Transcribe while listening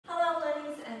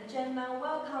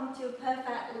welcome to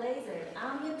Perfect Laser.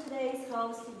 I'm your today's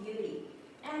host, Yuli.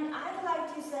 And I'd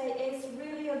like to say it's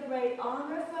really a great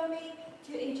honor for me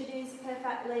to introduce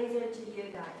Perfect Laser to you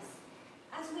guys.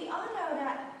 As we all know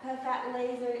that Perfect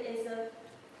Laser is a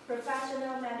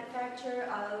professional manufacturer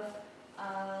of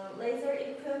laser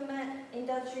equipment,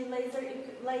 industry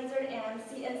laser and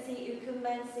CNC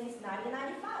equipment since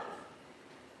 1995.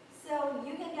 So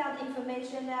you can get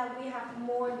information that we have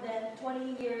more than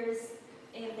 20 years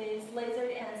in this laser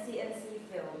and CNC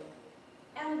field.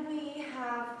 And we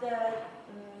have the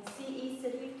CE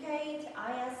certificate,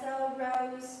 ISO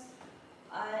ROS,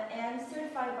 and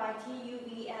certified by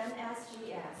TUV and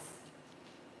SGS.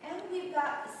 And we've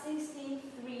got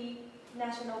 63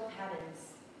 national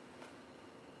patents.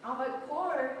 Our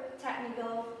core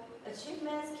technical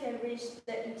achievements can reach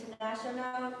the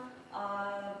international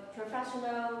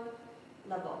professional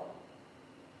level.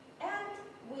 And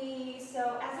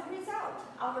so as a result,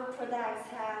 our products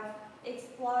have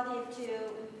exported to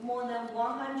more than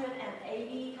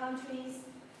 180 countries,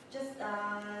 just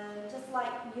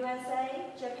like USA,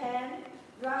 Japan,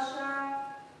 Russia,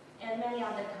 and many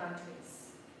other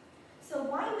countries. So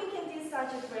why we can do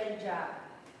such a great job?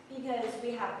 Because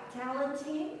we have a talent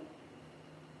team.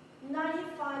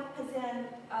 95%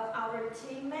 of our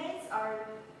teammates are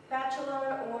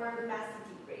bachelor or master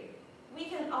degree. We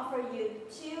can offer you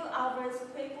 2 hours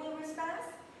quickly response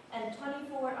and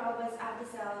 24 hours after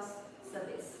sales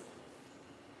service.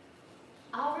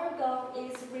 Our goal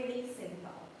is really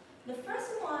simple. The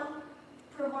first one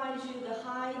provides you the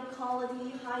high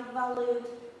quality, high valued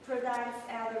products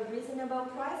at a reasonable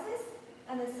prices.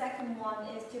 And the second one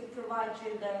is to provide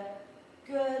you the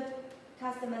good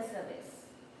customer service.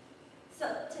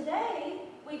 So today,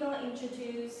 we're going to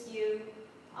introduce you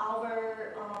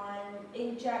our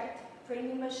inkjet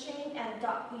printing machine and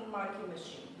dot peen marking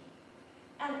machine.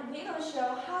 And we're going to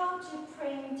show how to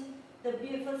print the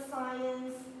beautiful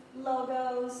science,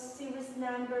 logos, series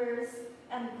numbers,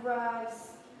 and graphs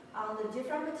on the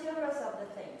different materials of the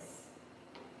things.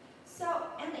 So,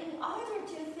 and in order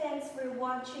to thanks for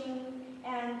watching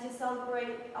and to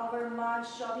celebrate our March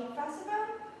shopping festival,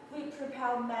 we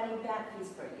prepare many benefits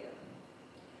for you.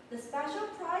 The special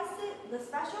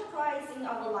price in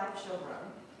our live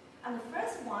showroom. And the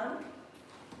first one,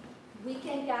 we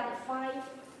can get a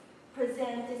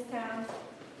 5% discount.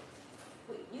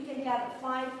 You can get a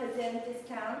 5%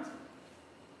 discount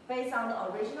based on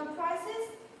the original prices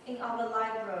in our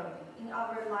live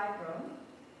room.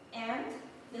 And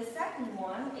the second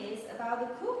one is about the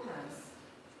coupons.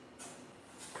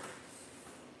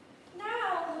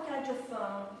 Now look at your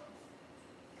phone.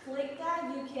 Click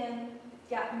that, you can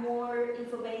get more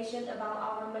information about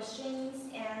our machines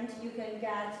and you can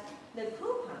get the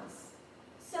coupons.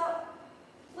 So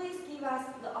please give us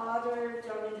the order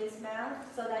during this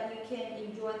month so that you can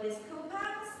enjoy these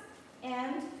coupons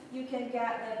and you can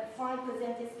get the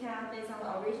 5% discount based on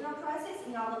the original prices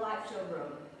in our live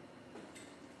showroom.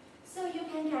 So you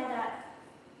can get that.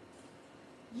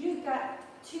 You got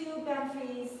 2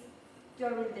 benefits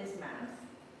during this month.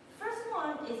 First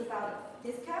one is about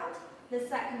discount. The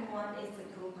second one is the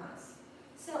coupons.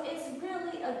 So it's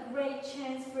really a great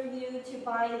chance for you to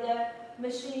buy the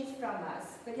machines from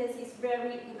us because it's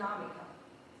very economical.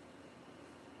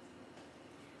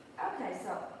 Okay,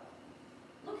 so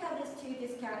look at these 2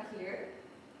 discounts here.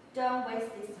 Don't waste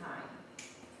this time.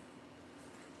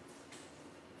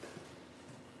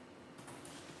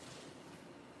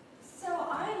 So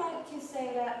I like to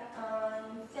say that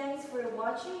thanks for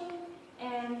watching,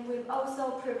 and we've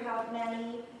also prepared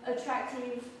many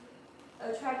attractive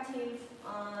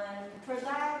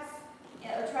products,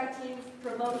 attractive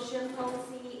promotion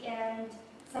policy, and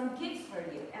some gifts for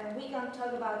you. And we're going to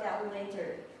talk about that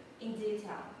later in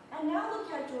detail. And now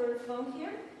look at your phone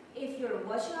here. If you're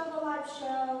watching our live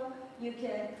show, you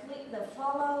can click the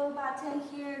follow button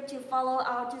here to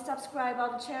subscribe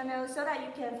our channel so that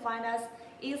you can find us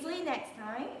easily next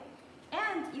time.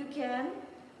 And you can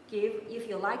if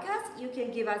you like us, you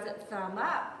can give us a thumb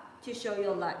up to show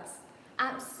your likes.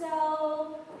 I'm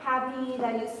so happy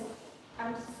that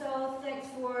I'm so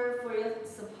thankful for your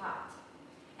support.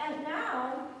 And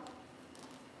now,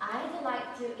 I'd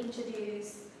like to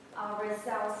introduce our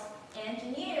sales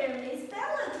engineer, Miss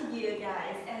Bella, to you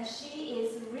guys. And she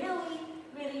is really,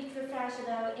 really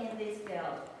professional in this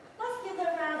field. Let's give a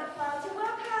round of applause to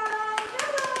welcome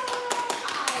Bella.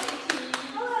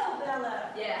 Hello, Bella.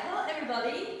 Yeah, hello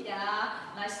everybody. Yeah,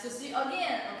 nice to see you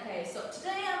again. Okay, so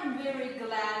today I'm very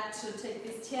glad to take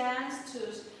this chance to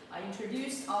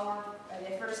introduce our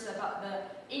first about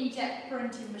the inkjet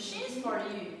printing machines for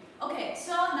you. Okay,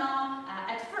 so now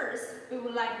at first we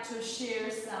would like to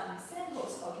share some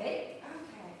samples, okay?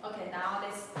 Okay, now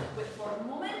let's wait for a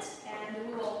moment and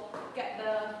we will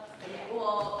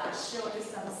show you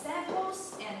some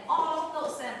samples, and all of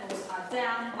those samples are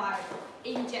done by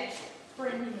inkjet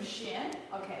printing machine.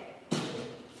 Okay.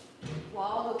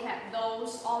 Well, look at all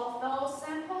of those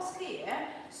samples here.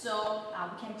 So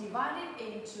we can divide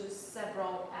it into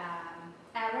several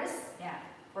areas. Yeah.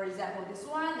 For example, this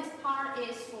part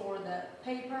is for the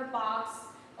paper box.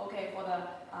 Okay, for the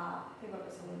paper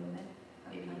box.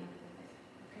 Maybe.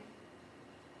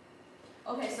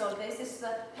 Okay, so this is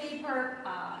the paper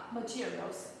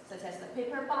materials, such as the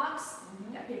paper box,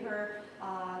 paper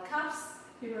cups,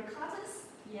 paper cartons.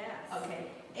 Yes. Okay,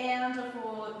 and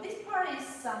for this part is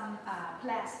some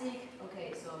plastic.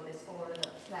 Okay, so this all the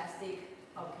plastic.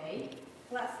 Okay.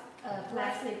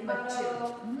 Plastic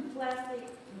material. Plastic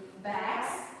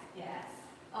Bags. Yes.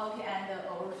 Okay, and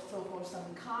also for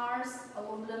some cards,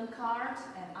 aluminum card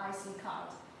and IC card.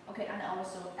 Okay, and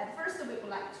also at first we would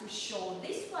like to show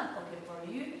this one. Okay,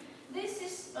 for you. This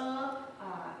is a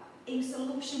ink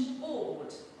solution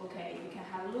board. Okay, you can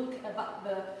have a look about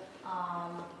the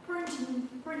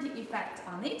printing effect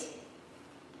on it.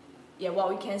 Yeah,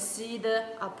 well, you can see the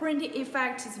printing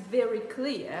effect is very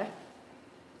clear.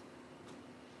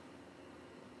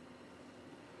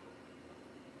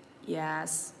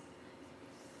 Yes.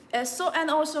 And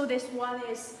also this one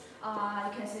is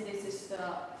you can see this is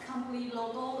the company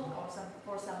logo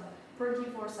or some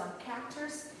printing for some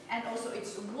characters, and also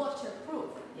it's waterproof.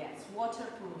 Yes,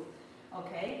 waterproof.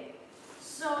 Okay.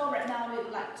 So right now we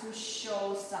would like to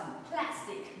show some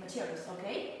plastic materials.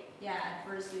 Okay. Yeah. At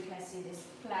first you can see this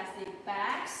plastic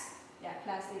bags. Yeah,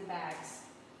 plastic bags.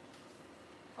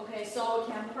 Okay. So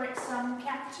we can print some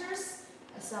characters,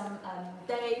 some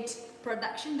date,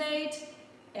 production date,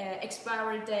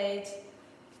 expiry date.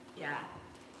 Yeah.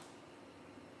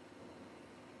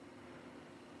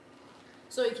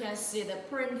 So you can see the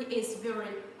print is very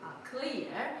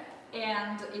clear,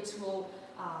 and it will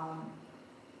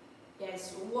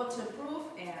it's waterproof,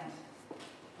 and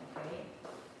okay.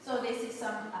 So this is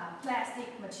some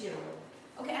plastic material.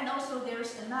 Okay, and also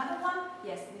there's another one.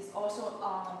 Yes, this also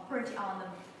printed on the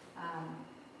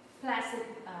plastic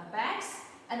bags.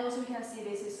 And also you can see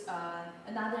this is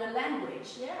another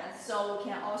language. Yes. So we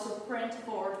can also print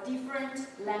for different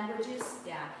languages.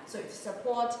 Yeah. So it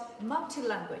supports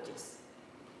multi-languages.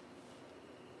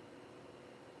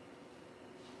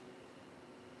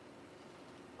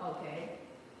 Okay.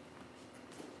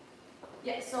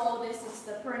 Yeah, so this is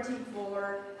the printing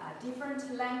for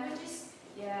different languages.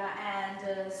 Yeah,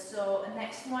 and so the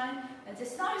next one,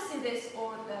 just now you see this,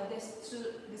 or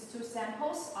these two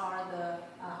samples are the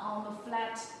on the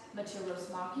flat materials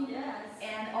marking. Yes.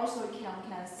 And also you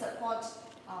can support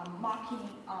marking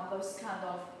on those kind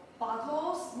of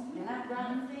bottles.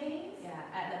 Round things. Yeah,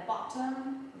 at the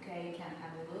bottom. Okay, you can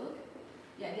have a look.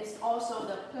 Yeah, there's also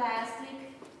the plastic.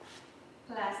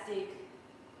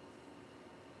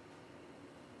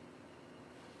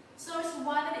 So it's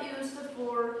widely used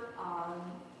for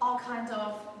all kinds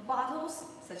of bottles,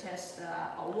 such as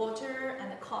water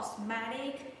and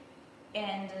cosmetic,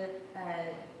 and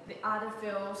the other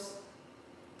fields.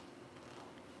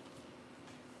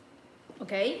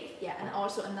 Okay, yeah, and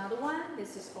also another one.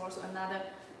 This is also another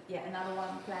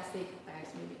one, plastic bags.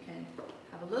 Maybe you can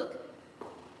have a look.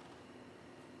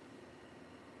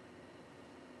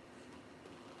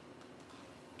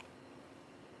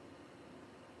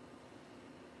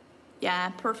 Yeah,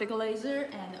 perfect laser,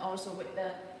 and also with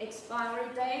the expiry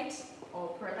date or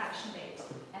production date.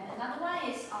 And another one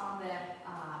is on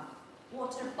the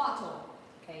water bottle.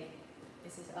 Okay,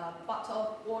 this is a bottle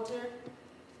of water.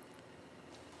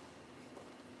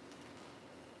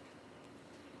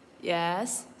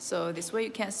 Yes, so this way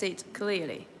you can see it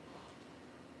clearly.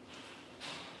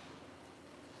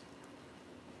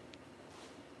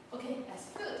 Okay, that's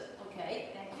good. Okay,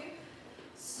 thank you.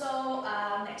 So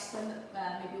next one,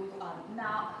 maybe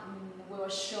now we will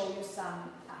show you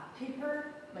some paper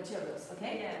materials.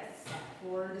 Okay. Yes.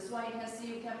 For this one, you can see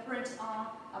you can print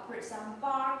some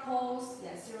barcodes,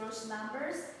 yeah, serials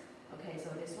numbers. Okay, so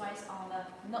this one is on the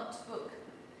notebook.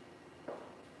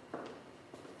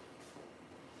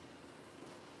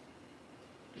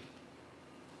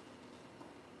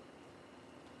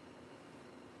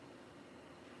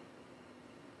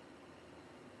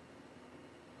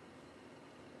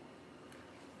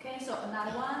 Okay, so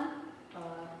another one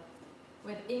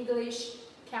with English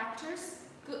characters.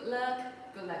 Good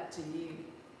luck to you.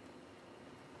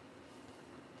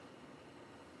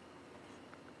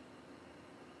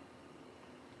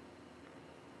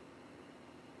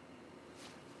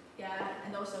 Yeah,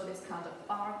 and also this kind of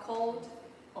barcode,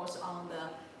 also on the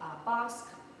box,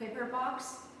 paper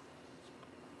box.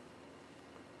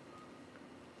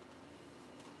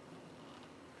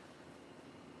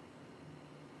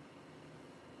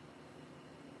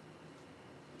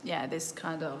 Yeah, this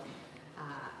kind of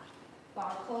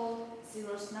barcode,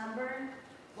 zeros number.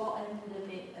 Well, and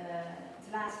the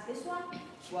last, this one,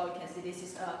 well, you can see this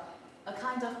is a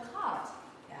kind of card.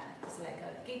 Yeah, it's like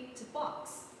a gift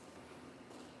box.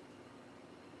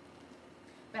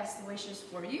 Best wishes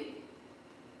for you.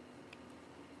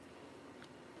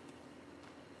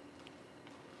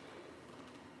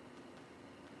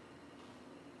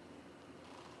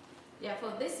 Yeah,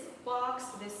 for this box,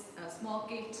 this small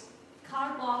gift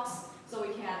card box, so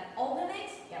we can open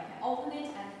it. Yeah, we can open it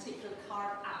and take the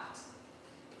card out.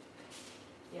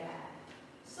 Yeah.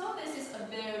 So this is a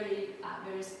very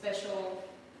special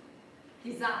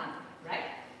design, right?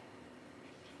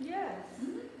 Yes.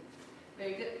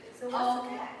 Very good. So what's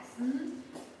next?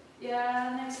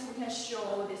 Yeah, next we can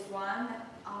show this one.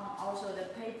 Also the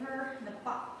paper, the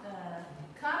cup,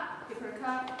 paper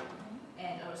cup,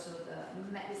 and also the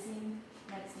medicine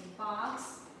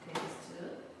box. Okay, these two.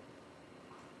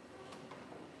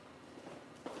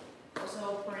 Also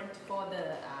print for the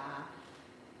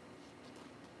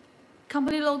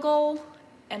company logo,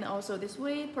 and also this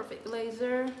way, perfect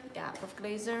laser. Yeah, perfect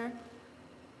laser.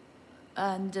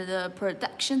 And the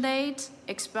production date,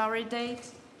 expiry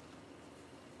date.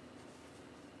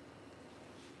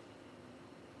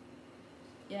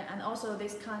 Yeah, and also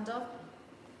this kind of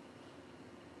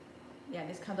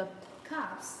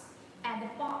cups at the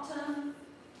bottom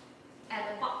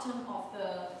of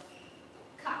the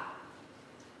cup.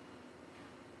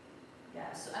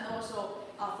 Yeah, so, and also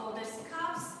for these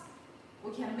cups,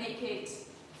 we can make it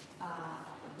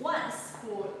once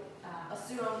for a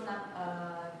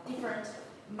different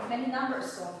many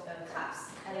numbers of the cups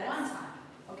at one time.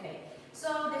 Okay,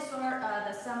 so these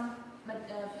are some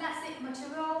plastic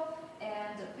material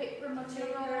and paper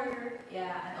material.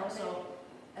 Yeah, and also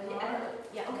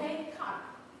card.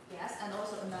 Yes, and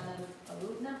also another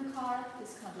aluminum card.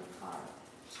 This kind of card.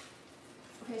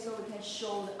 Okay, so we can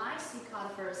show the IC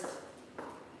card first.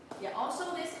 Yeah,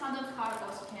 also this kind of card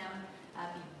also can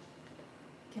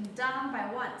done by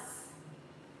once.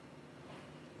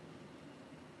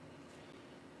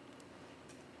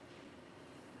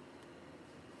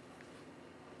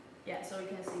 Yeah, so you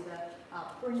can see the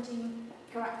printing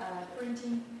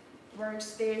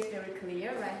works there is very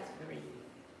clear, right?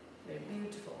 Very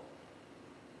beautiful.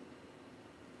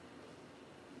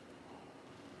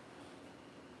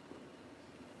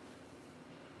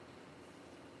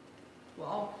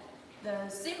 Well, the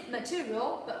same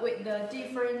material but with the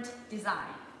different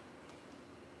design.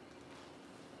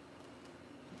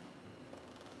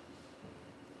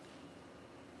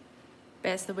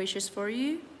 Best wishes for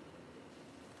you.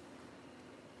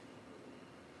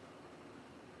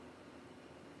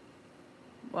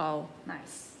 Wow,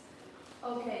 nice.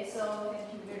 Okay, so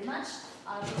thank you very much.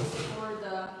 This is for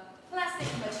the plastic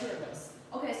materials.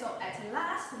 Okay, so at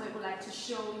last we would like to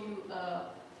show you a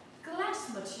glass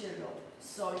material.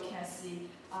 So you can see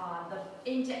the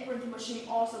inkjet printing machine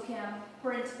also can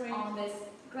print on this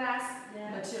glass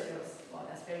materials. Well,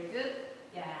 that's very good.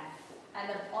 Yeah, and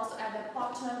then also at the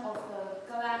bottom of the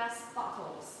glass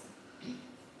bottles.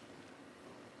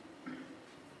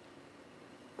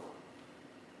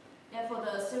 Yeah, for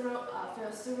the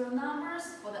serial numbers,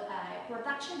 for the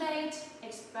production date,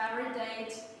 expiry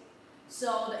date.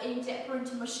 So the inkjet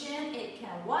printing machine, it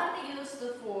can widely used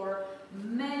for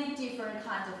many different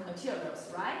kinds of materials,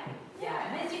 right?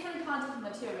 Yeah, many different kinds of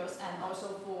materials, and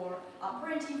also for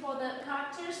printing for the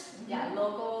characters,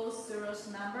 logos, serials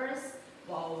numbers,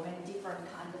 well, many different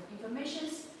kinds of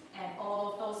informations, and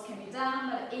all of those can be done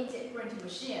by the inkjet printing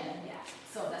machine. Yeah,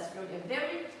 so that's really a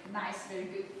very nice, very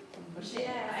good machine,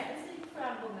 right? It's an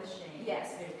incredible machine.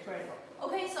 Yes, very incredible.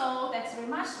 Okay, so thanks very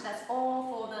much. That's all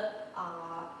for the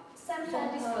sample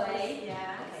display.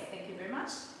 Yeah. Okay, thank you very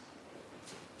much.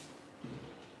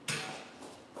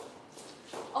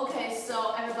 Okay,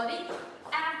 so everybody,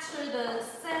 after the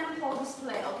sample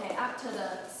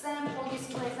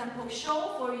display, sample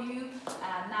show for you,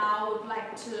 now I would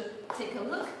like to take a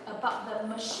look about the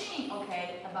machine,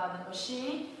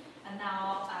 And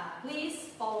now, please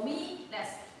follow me.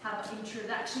 Let's have an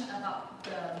introduction about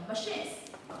the machines,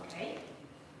 okay?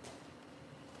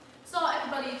 So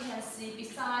everybody can see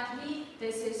beside me,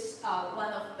 this is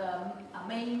one of the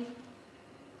main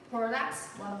products,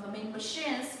 one of the main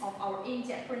machines of our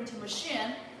inkjet printing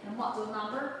machine, the model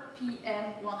number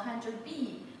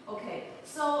PM100B. Okay,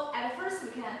 so at first we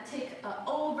can take an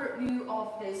overview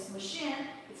of this machine.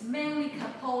 It's mainly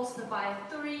composed by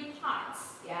 3 parts.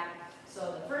 Yeah. So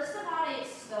the first part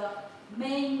is the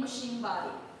main machine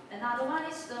body. Another one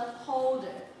is the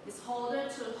holder. This holder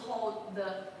to hold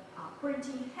the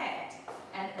printing head.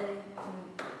 And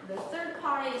the third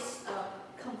part is a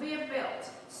conveyor belt.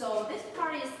 So this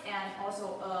part is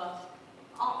also an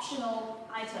optional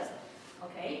item.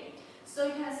 Okay. So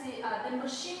you can see the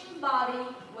machine body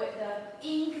with the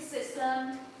ink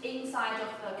system inside of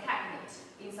the cabinet,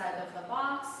 inside of the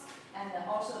box, and then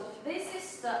also this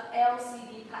is the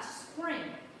LCD touch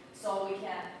screen. So we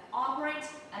can operate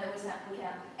and we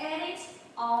can edit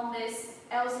on this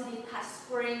LCD touch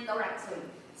screen directly.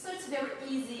 So it's very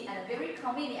easy and very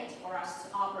convenient for us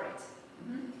to operate.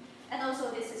 And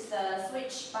also this is the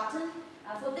switch button.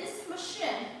 For this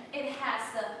machine, it has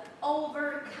the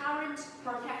overcurrent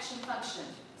protection function.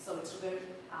 So it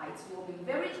will be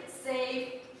very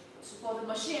safe for the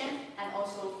machine and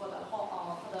also for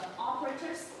the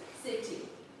operator's safety.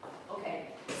 Okay.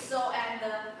 So and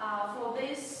for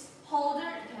this holder,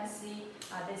 you can see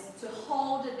this to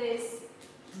hold this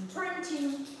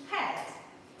printing head,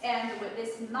 and with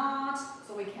this knot,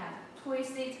 so we can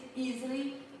twist it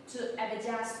easily to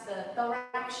adjust the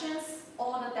directions,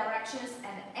 all the directions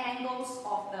and angles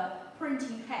of the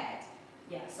printing head.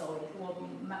 Yeah, so it will be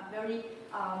very,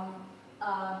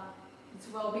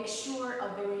 it will make sure a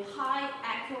very high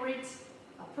accurate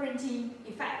printing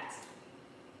effect.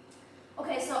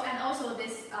 Okay, so and also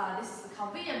this is the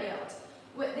conveyor belt.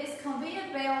 With this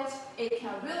conveyor belt, it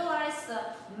can realize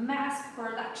the mass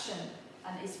production,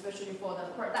 and especially for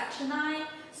the production line,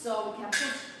 so we can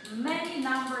put many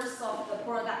numbers of the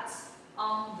products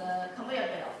on the conveyor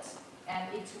belt,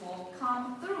 and it will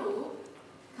come through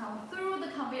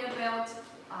the conveyor belt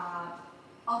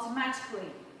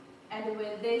automatically. And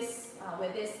with this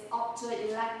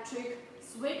optoelectric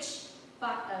switch,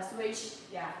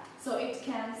 so it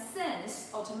can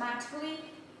sense automatically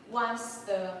once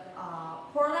the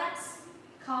products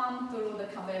come through the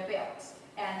conveyor belt,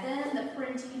 and then the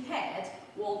printing head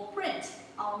will print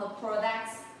on the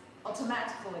products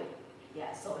automatically.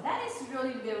 Yeah, so that is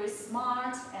really very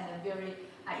smart and a very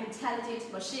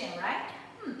intelligent machine, right?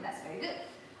 That's very good.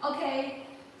 Okay,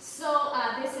 so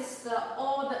this is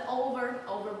all the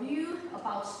overview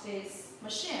about this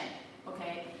machine.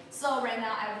 Okay, so right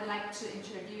now I would like to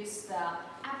introduce the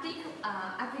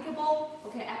applicable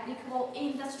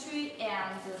industry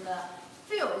and the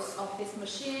fields of this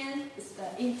machine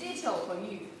in detail for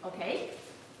you. Okay.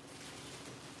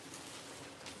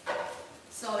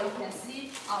 So you can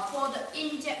see for the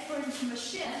inkjet printing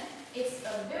machine, it's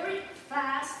a very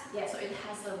fast. Yeah, so it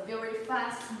has a very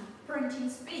fast printing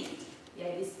speed. Yeah,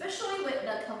 especially with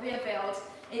the conveyor belt,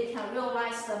 it can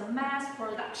realize the mass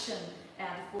production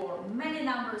and for many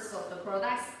numbers of the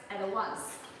products at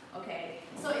once. Okay,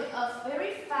 so it's a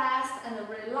very fast and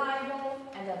reliable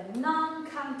and a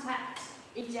non-contact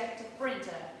inkjet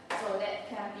printer, so that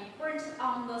can be printed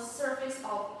on the surface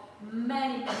of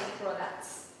many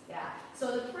products. Yeah,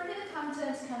 so the printed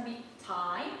content can be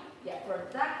time,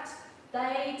 product,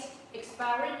 date,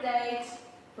 expiry date,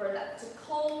 product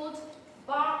code,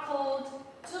 barcode,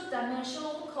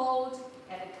 two-dimensional code,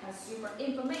 and consumer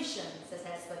information, such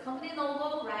as the company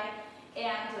logo, right,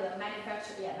 and the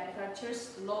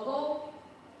manufacturer's logo,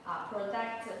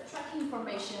 product tracking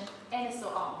information, and so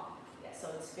on. Yeah, so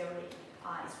it's very,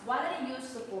 it's widely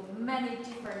used for many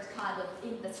different kind of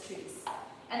industries.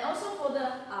 And also for the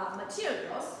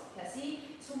materials, you can see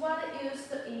it's widely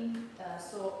used in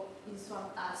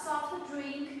soft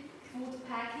drink, food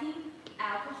packing,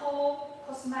 alcohol,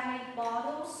 cosmetic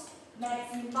bottles,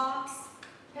 medicine box,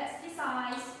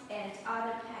 pesticides, and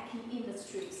other packing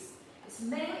industries. It's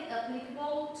mainly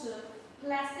applicable to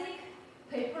plastic,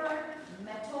 paper,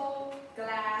 metal,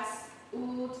 glass,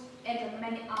 wood, and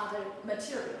many other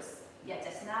materials. Yeah,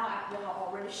 just now I will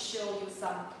already show you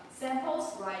some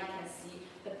samples, right? You can see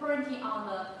the printing on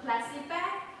the plastic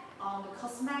bag, on the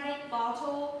cosmetic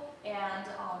bottle, and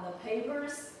on the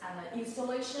papers and the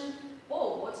installation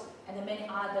board, and many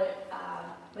other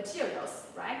materials,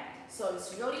 right? So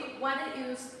it's really widely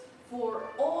used for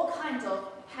all kinds of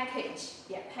packing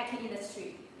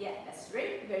industry. Yeah, that's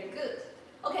really very good.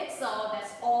 Okay, so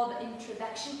that's all the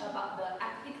introduction about the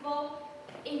applicable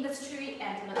industry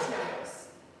and materials.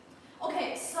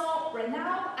 Okay, so right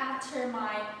now after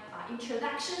my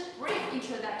brief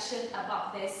introduction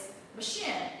about this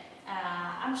machine,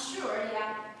 I'm sure,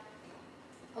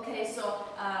 okay, so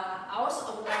I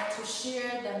also would like to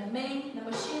share the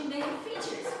machine main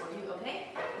features for you, okay?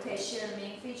 Okay, share the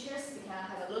main features, you can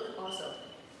have a look also.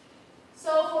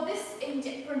 So for this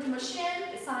inkjet printing machine,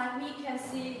 beside me you can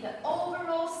see the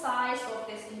overall size of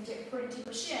this inkjet printing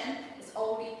machine is It's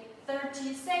only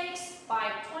 36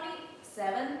 by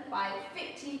 27 by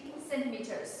 50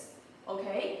 centimeters.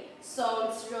 Okay, so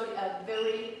it's really a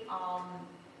very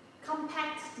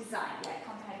compact design,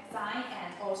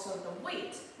 and also the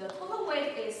weight. The total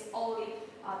weight is only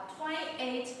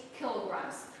 28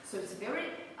 kilograms. So it's very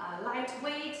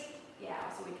lightweight. Yeah,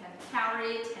 so we can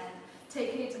carry it and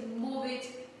take it and move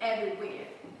it everywhere.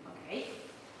 Okay.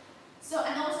 So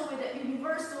and also with the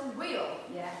universal wheel,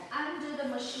 under the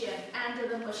machine,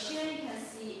 you can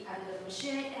see under the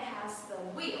machine it has the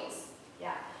wheels.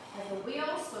 Yeah, has the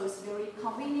wheels, so it's very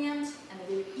convenient and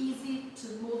very easy to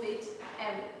move it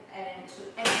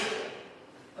everywhere.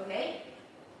 Okay.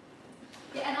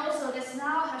 Yeah, and also this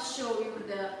now has shown you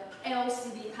the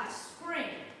LCD touch screen.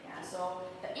 Yeah, so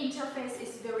the interface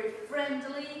is very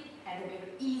friendly and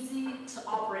very easy to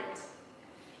operate.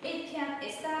 It can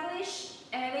establish,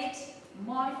 edit,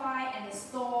 modify, and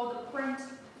store the print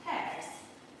text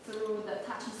through the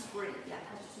touch screen. Yeah,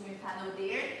 touch screen panel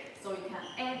there. So you can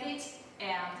edit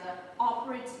and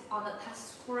operate on the touch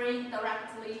screen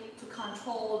directly to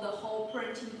control the whole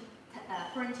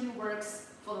printing works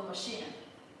for the machine.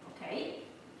 Okay.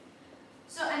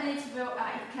 So and it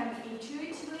can be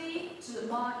intuitively to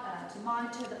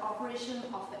monitor the operation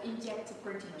of the inkjet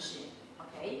printing machine.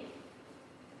 Okay.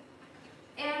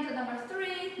 And number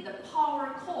 3, the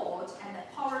power cord and the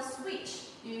power switch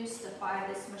used by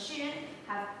this machine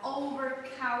have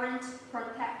overcurrent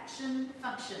protection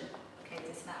function. Okay,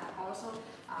 this now I also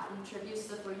introduced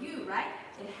for you, right?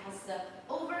 It has the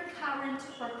overcurrent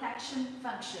protection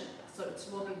function. So it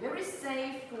will be very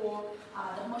safe for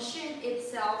the machine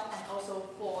itself and also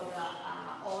for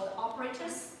all the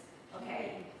operators.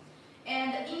 Okay.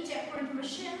 And the inkjet printing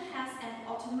machine has an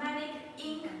automatic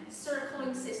ink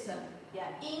circling system. Yeah,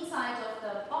 inside of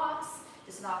the box,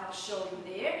 it's not shown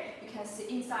you there. You can see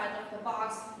inside of the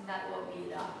box, that will be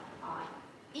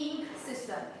the ink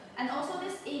system. And also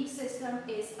this ink system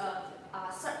is a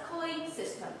circling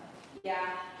system.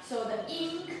 Yeah, so the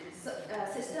ink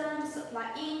system supply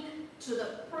ink to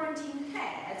the printing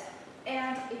head,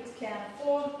 and it can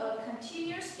form a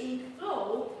continuous ink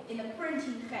flow in the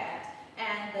printing head,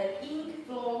 and the ink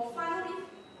flow finally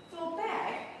flow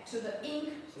back to the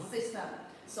ink system.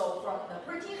 So from the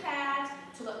printing head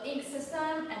to the ink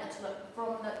system, and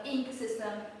from the ink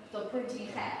system to the printing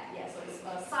head. Yeah, so it's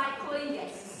a cycling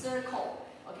circle.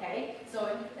 Okay, so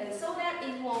that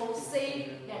it will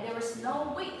save, there is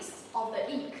no waste of the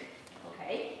ink.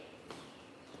 Okay.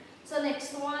 So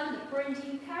next one, the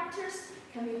printing characters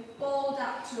can be folded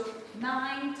up to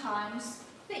 9 times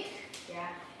thick. Yeah,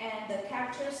 and the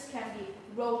characters can be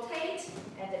rotate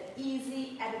and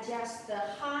easy adjust the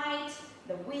height,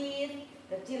 the width,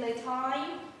 the delay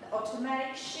time, the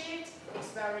automatic shift,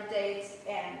 expiry date,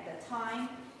 and the time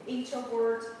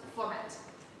interword format.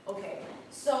 Okay,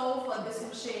 so for this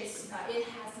machine, it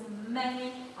has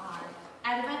many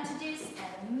advantages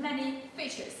and many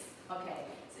features. Okay,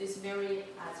 so it's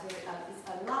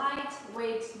a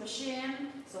lightweight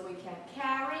machine, so we can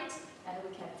carry it and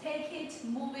we can take it,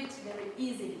 move it very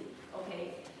easily.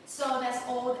 Okay, so that's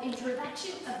all the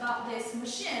introduction about this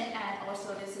machine, and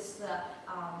also this is the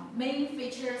main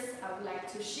features I would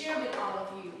like to share with all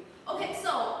of you. Okay,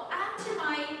 so after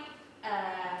my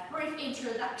brief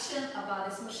introduction about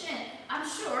this machine, I'm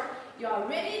sure you are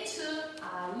ready to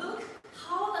look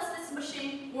how does this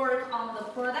machine work on the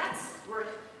products,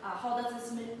 how does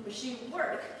this machine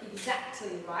work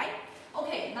exactly, right?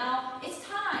 Okay, now it's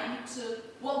time to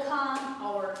welcome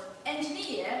our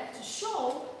engineer to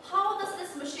show how does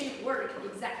this machine work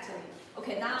exactly.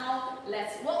 Okay, now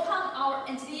let's welcome our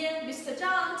engineer, Mr.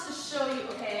 Zhang, to show you.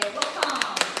 Okay, welcome.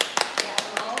 Yeah,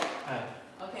 hello. Hi.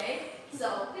 Okay,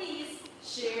 so please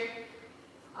share.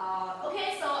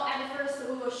 Okay, so at first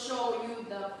we will show you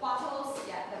the bottles.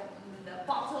 Yeah, the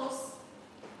bottles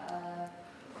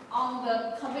on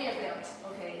the conveyor belt.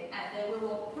 Okay, and then we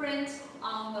will print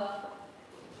on the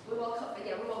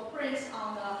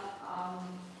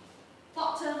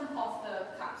bottom of the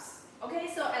cups. Okay,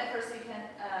 so at first you can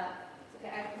I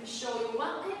will show you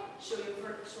one. Okay, show you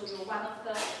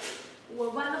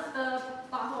one of the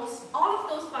bottles. All of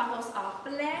those bottles are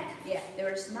black. Yeah,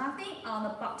 there is nothing on the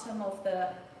bottom of the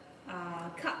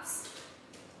cups.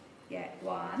 Yeah,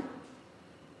 1,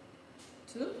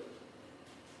 2,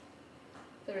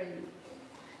 3.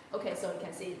 Okay, so you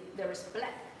can see there is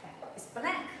black. It's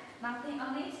black, nothing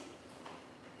on it.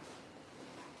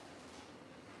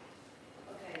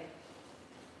 Okay.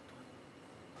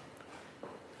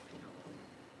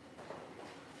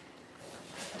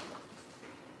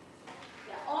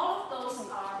 Yeah, all of those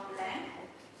are blank.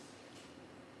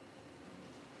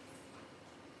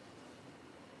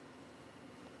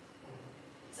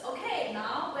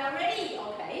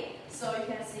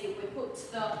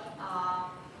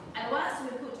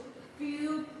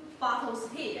 bottles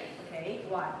here. Okay,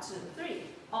 1, 2, 3.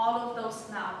 All of those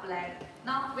now blank.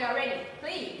 Now we are ready.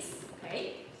 Please.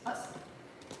 Okay.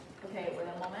 Okay, wait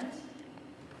a moment.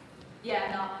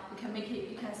 Yeah, now you can make it.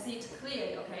 You can see it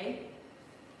clearly. Okay.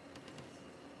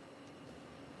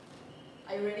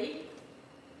 Are you ready?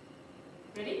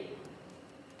 Ready?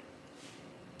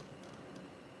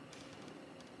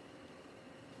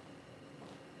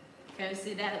 Can you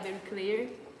see that very clear?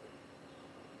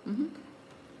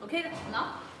 Okay,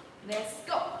 now let's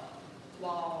go.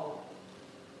 Wow.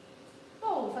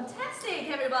 Oh, fantastic,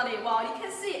 everybody. Wow, you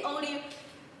can see only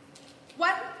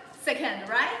 1 second,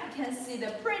 right? You can see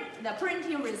the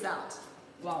printing result.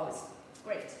 Wow, it's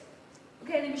great.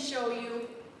 Okay, let me show you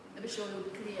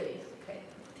clearly. Okay,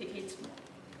 take it.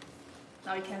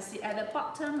 Now you can see at the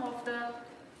bottom of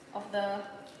the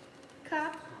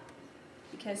cup,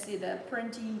 you can see the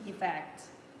printing effect,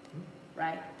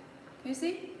 right? Can you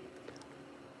see?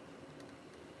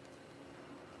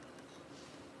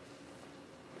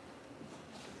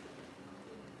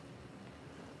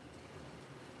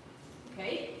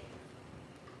 Okay.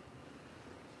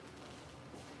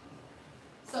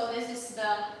 So this is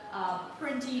the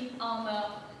printing on the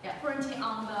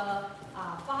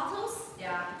bottles.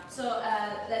 Yeah. So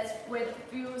let's wait a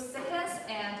few seconds,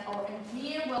 and our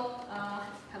engineer will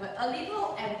have a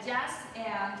little adjust,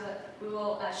 and we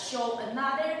will show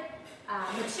another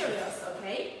materials.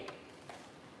 Okay.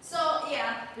 So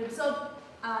yeah. So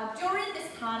during this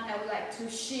time, I would like to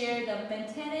share the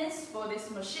maintenance for this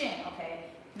machine.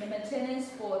 Okay. The maintenance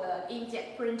for the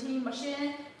inkjet printing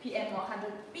machine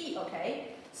PM100B.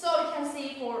 Okay. So you can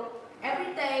see for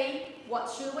every day, what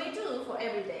should we do for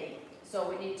every day? So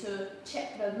we need to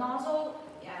check the nozzle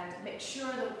and make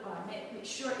sure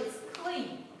it's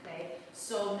clean. Okay.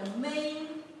 So the main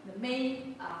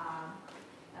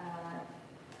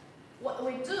what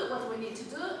we need to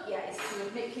do, yeah, is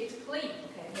to make it clean.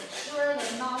 Okay. Make sure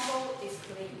the nozzle is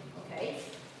clean. Okay.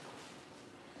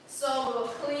 So we'll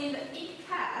clean the ink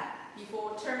pad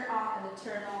before turn on and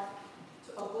turn off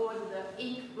to avoid the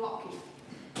ink blocking.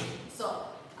 So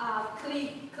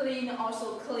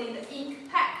also clean the ink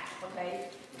pad. Okay,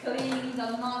 clean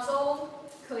the nozzle,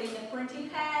 clean the printing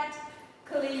pad,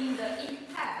 clean the ink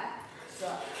pad. So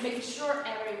make sure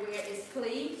everywhere is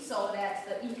clean so that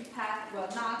the ink pad will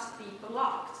not be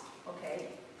blocked. Okay.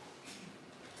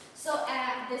 So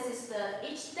this is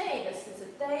each day. This is a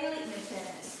daily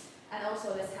maintenance. And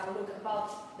also let's have a look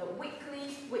about the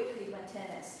weekly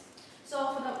maintenance.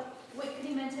 So for the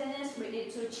weekly maintenance, we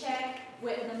need to check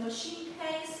whether the machine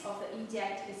case of the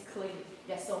inkjet is clean.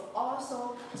 Yeah, so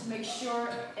also to make sure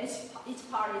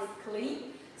each part is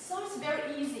clean. So it's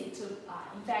very easy to,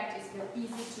 in fact, it's very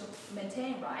easy to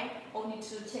maintain, right? Only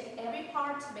to check every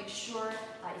part, make sure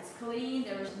it's clean,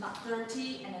 there is not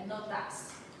dirty, and no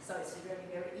dust. So it's very,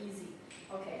 very easy.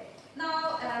 Okay.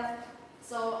 Now,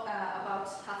 about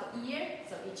half a year,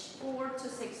 so each 4 to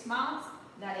 6 months,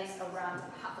 that is around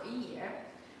half a year.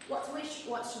 What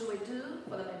should we do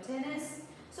for the maintenance?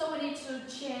 So we need to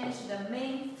change the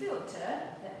main filter,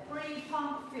 the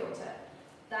pre-pump filter,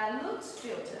 dilute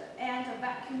filter, and the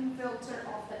vacuum filter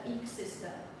of the ink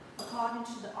system, according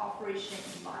to the operation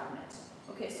environment.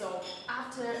 Okay, so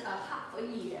after half a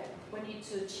year, we need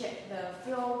to check the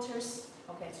filters.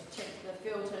 Okay, to check the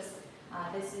filters.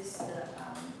 This is the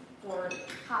for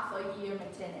half a year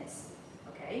maintenance.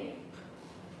 Okay.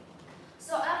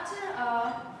 So after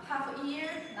half a year,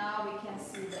 now we can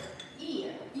see the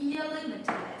yearly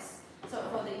maintenance. So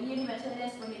for the yearly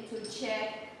maintenance, we need to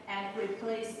check and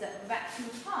replace the vacuum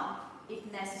pump if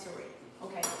necessary.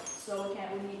 Okay. So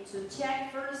we need to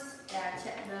check first,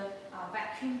 check the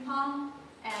vacuum pump,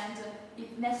 and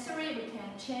if necessary, we can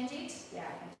change it. Yeah,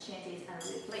 I can change it and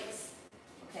replace.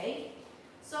 Okay.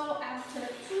 So after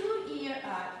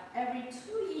every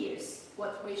 2 years,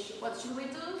 what should we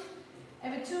do?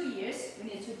 Every 2 years, we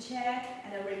need to check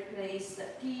and replace the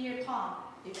gear pump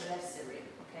if necessary.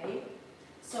 Okay.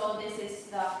 So this is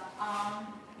the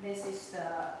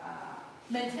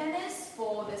maintenance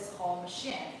for this whole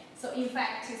machine. So in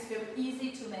fact, it's very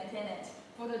easy to maintain it.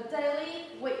 For the daily,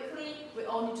 weekly, we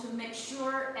all need to make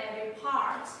sure every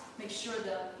part, make sure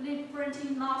the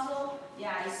printing nozzle,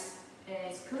 yeah, is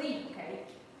clean. Okay.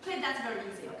 Okay, that's very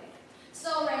easy. Okay.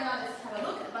 So right now, let's have a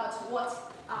look about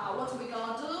what we're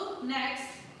gonna do next.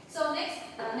 So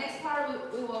next part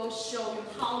we will show you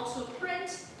how to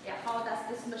print. Yeah, how does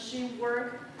this machine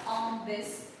work on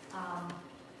this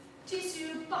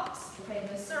tissue box? Okay,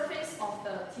 the surface of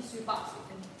the tissue box.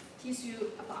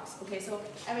 Okay, so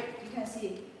you can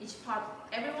see each part.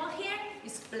 Everyone here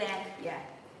is blank. Yeah,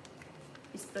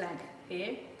 it's blank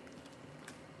here.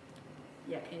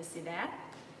 Yeah, can you see that?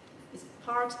 this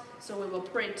part. So we will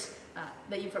print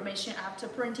the information after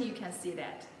printing. You can see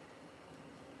that.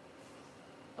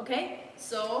 Okay,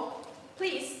 so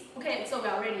please. Okay, so we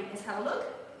are ready. Let's have a look.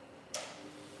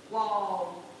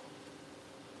 Wow.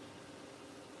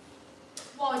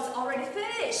 Wow, it's already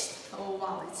finished. Oh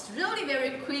wow, it's really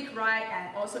very quick, right?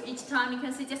 And also each time you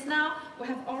can see just now, we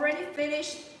have already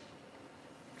finished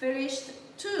 2.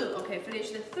 Okay,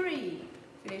 finished 3.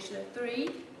 Finished 3.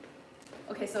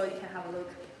 Okay, so you can have a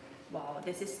look. Wow,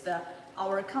 this is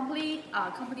our company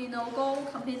logo,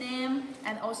 company name,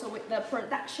 and also with the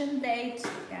production date.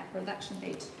 Yeah, production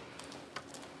date.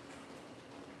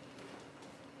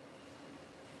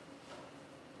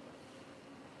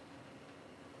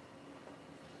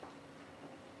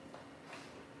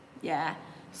 Yeah,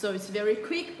 so it's very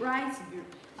quick, right?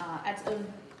 At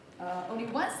only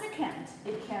 1 second,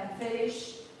 it can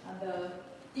finish the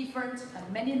different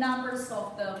many numbers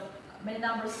of the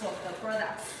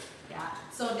products. Yeah.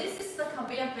 So this is the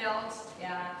conveyor belt.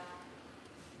 Yeah.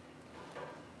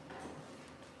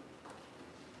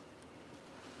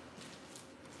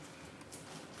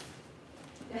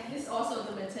 Yeah, this is also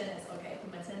the maintenance. Okay, the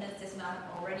maintenance is not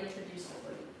already introduced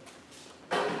for you.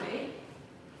 Okay.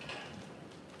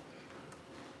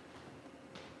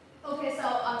 Okay, so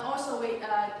also we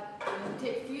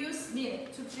take few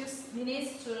minutes to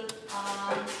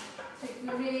take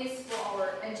few minutes for our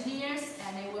engineers,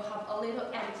 and they will have a little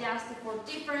adjust for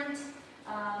different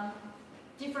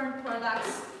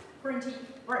products printing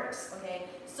works. Okay,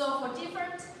 so for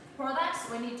different products,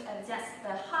 we need to adjust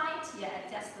the height,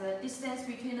 adjust the distance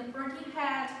between the printing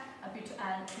head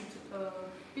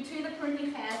between the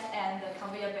printing head and the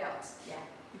conveyor belt.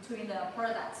 Between the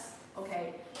products.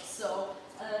 Okay, so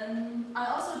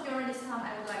also during this time,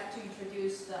 I would like to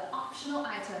introduce the optional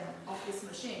item of this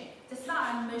machine. Just now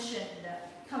I mentioned the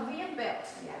conveyor belt.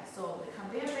 So the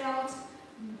conveyor belt,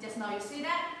 just now you see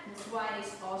that. This one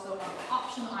is also an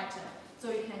optional item.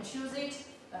 So you can choose it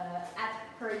as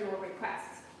per your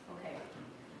request. Okay.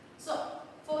 So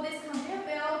for this conveyor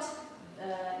belt,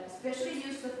 especially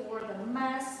used for the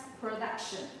mass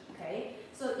production. Okay.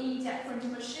 So inkjet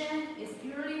printing machine is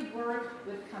usually work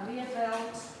with conveyor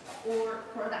belt or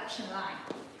production line.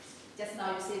 Just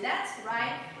now you see that,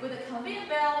 right? With a conveyor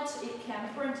belt, it can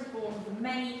print for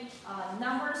many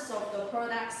numbers of the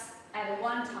products at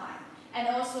one time. And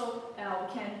also we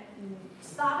can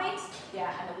stop it,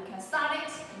 and we can start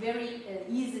it very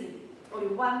easily.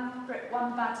 Only one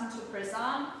button to press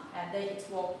on, and then it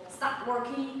will start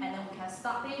working, and then we can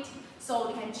stop it. So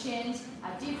we can change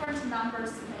different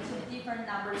numbers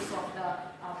of the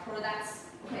products.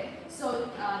 Okay, so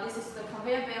this is the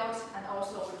conveyor belt, and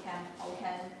also we can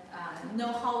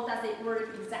know how does it work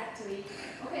exactly.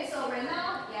 Okay, so right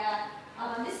now,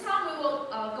 this time we will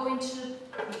going to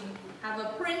have a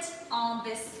print on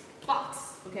this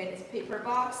box. Okay, this paper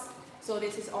box. So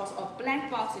this is also a blank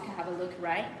box. You can have a look,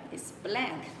 right? It's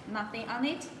blank, nothing on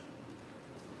it.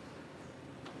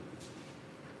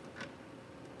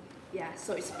 Yeah,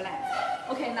 so it's blank.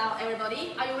 Okay, now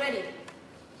everybody, are you ready?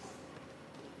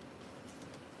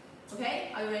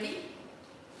 Okay, are you ready?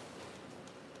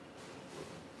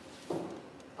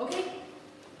 Okay.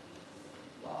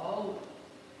 Wow.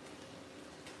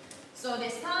 So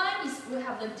this time we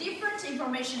have the different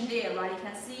information there, right? You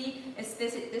can see it's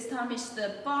this time is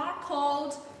the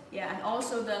barcode, and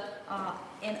also the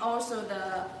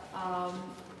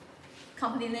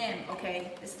company name.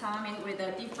 Okay, this time is with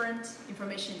the different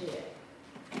information there.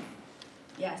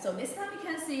 Yeah, so this time you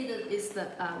can see that is the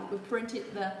we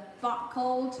printed the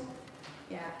barcode,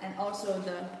 and also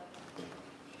the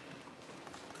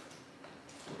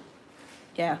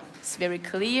it's very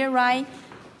clear, right?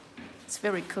 It's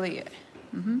very clear.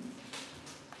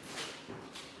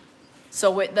 So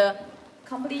with the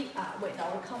company, with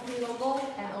our company logo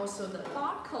and also the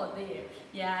barcode there,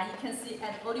 you can see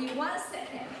at only 1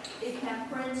 second, it can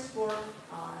print for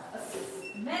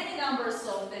many numbers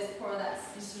of these products.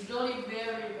 It's really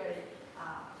very, very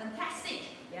fantastic.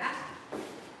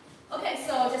 Okay,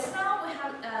 so just now we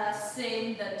have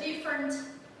seen the different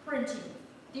printing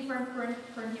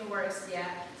works.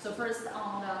 So first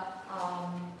on the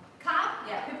cup,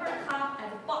 paper cup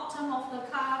at the bottom of the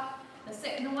cup. The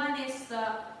second one is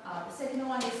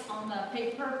on the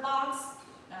paper box.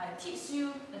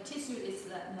 Tissue. The tissue is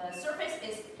the surface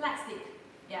is plastic.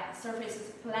 Surface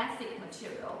is plastic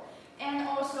material. And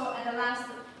also at the last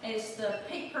is the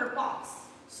paper box.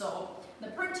 So the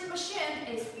printing machine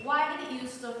is widely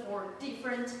used for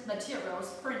different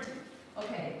materials printing.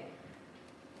 Okay.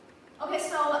 Okay,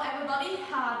 so everybody,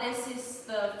 this is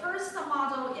the first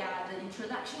model, the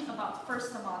introduction about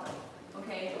first model.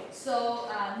 Okay, so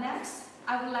next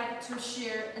I would like to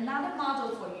share another model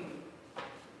for you.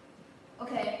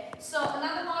 Okay, so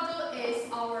another model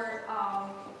is our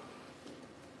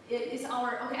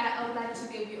okay. I would like to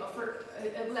give you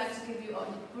a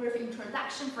brief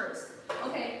introduction first.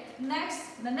 Okay,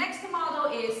 the next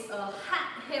model is a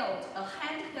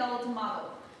handheld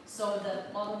model. So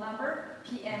the model number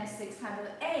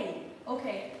PM600A.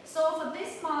 Okay, so for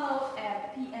this model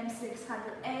at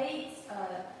PM600A,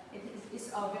 it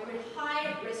is a very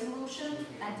high resolution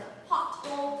and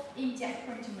portable inkjet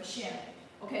printing machine.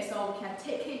 Okay, so we can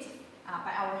take it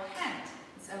by our hand.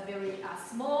 It's a very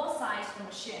small sized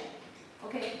machine.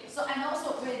 Okay, so and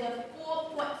also with a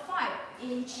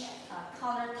 4.5-inch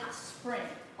color touch screen.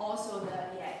 Also the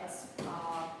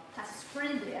touch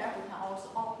screen there, we can also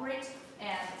operate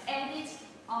and edit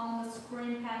on the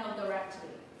screen panel directly.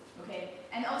 Okay,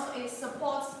 and also it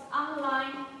supports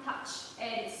online touch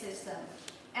edit system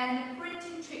and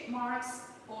printing trademarks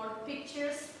or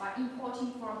pictures by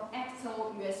importing from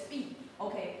external USB.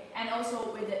 Okay, and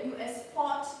also with the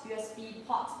USB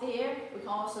port there, we can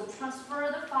also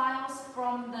transfer the files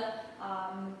from the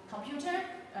computer,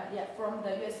 from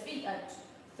the USB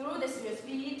through this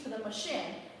USB to the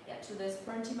machine, to this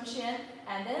printing machine,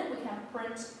 and then we can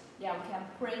print.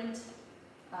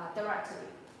 Directly.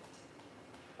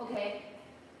 Okay,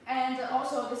 and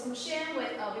also this machine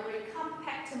with a very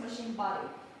compact machine body.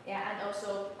 Yeah, and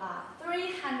also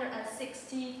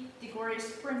 360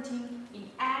 degrees printing in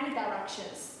any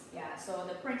directions. Yeah, so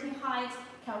the printing height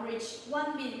can reach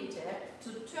 1 millimeter to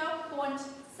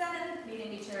 12.7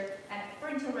 millimeter, and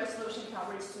printing resolution can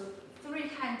reach to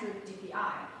 300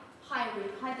 dpi,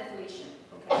 high definition.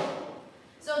 Okay,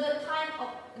 so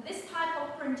this type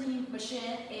of printing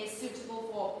machine is suitable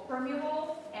for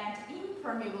permeable and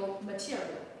impermeable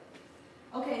material.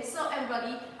 Okay, so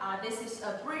everybody, this is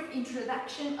a brief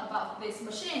introduction about this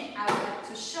machine. I would like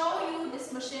to show you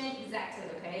this machine exactly.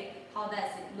 Okay, how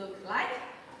does it look like?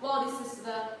 Well,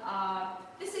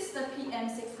 this is the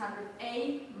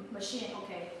PM600A machine.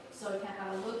 Okay, so you can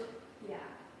have a look. Yeah,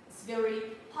 it's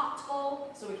very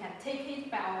portable, so we can take it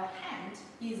by our hand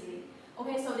easily.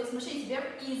 Okay, so this machine is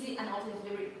very easy and also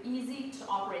very easy to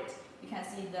operate. You can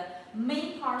see the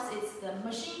main parts is the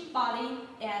machine body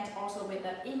and also with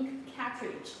the ink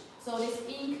cartridge. So this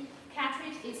ink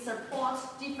cartridge supports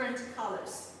different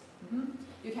colors.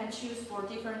 You can choose for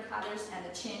different colors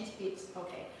and change it.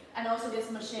 Okay, and also this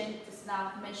machine, just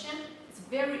now mentioned, it's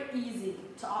very easy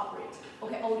to operate.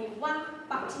 Okay, only one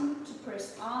button to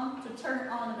press on to turn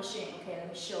on the machine. Okay, let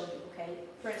me show you. Okay,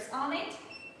 press on it.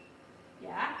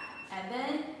 Yeah, and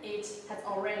then it has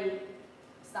already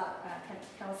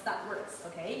can start works.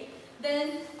 Okay,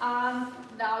 then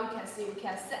now you can see we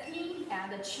can set in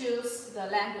and choose the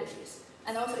languages,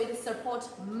 and also it supports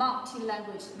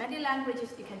multi-language. Many languages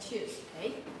you can choose.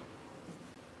 Okay.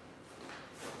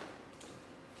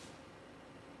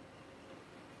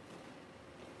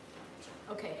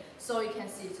 Okay, so you can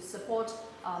see to support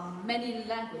many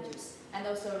languages, and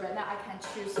also right now I can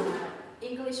choose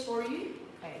English for you.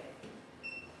 Okay.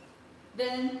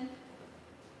 Then.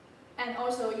 And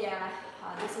also,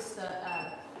 this is the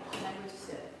language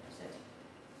set.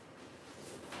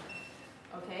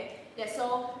 Okay,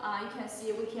 so you can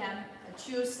see we can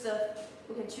choose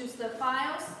the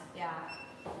files. Yeah,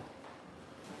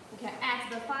 we can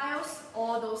add the files,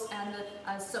 all those,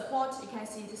 and support. You can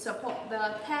see to support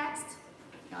the text.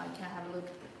 Now you can have a look.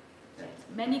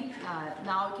 Many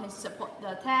now you can support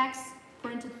the text,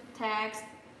 printed text,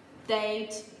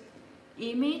 date,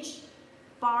 image,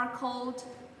 barcode.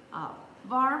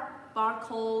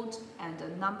 Barcode and the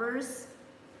numbers,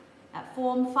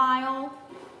 form file,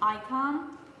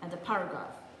 icon, and the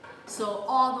paragraph. So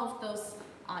all of those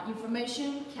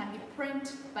information can be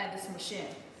printed by this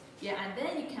machine. Yeah, and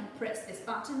then you can press this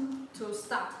button to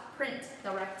start print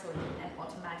directly and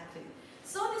automatically.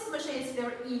 So this machine is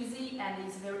very easy and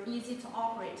it's very easy to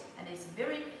operate, and it's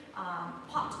very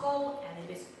portable, and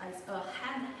it is a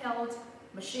handheld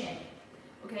machine.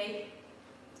 Okay.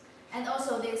 And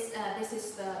also this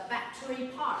is the battery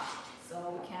part, so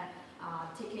we can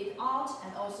take it out,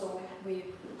 and also we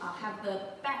have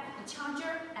the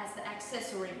charger as the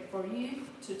accessory for you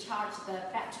to charge the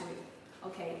battery.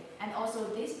 Okay, and also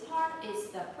this part is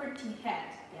the printing head.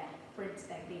 Yeah, prints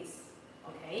like this.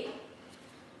 Okay.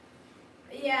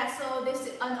 Yeah, so this,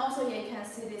 and also you can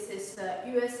see this is the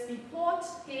USB port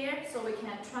here, so we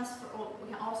can transfer, or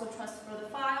we can also transfer the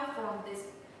file from this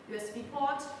USB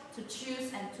port to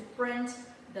choose and to print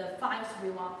the files we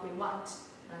want,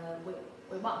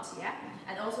 yeah.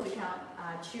 And also we can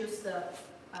choose the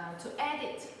to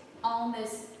edit on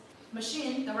this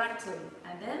machine directly,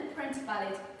 and then print by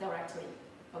it directly.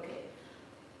 Okay.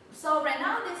 So right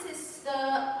now this is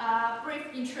the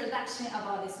brief introduction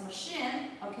about this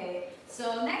machine. Okay,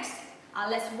 so next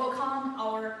let's work on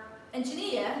our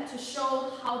engineer to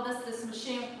show how does this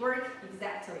machine work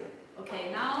exactly.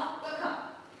 Okay, now welcome.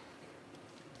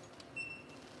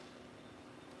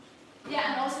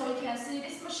 Yeah, and also you can see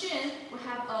this machine we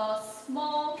have a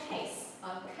small case.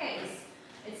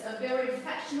 It's a very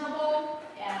fashionable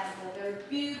and a very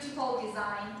beautiful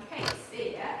design case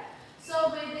there.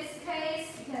 So with this case,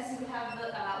 you can see we have the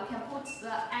we can put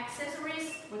the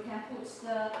accessories, we can put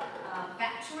the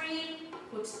battery,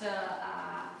 put the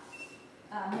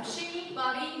machine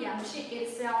body, machine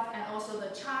itself, and also the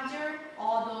charger,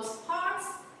 all those parts,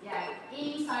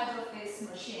 inside of this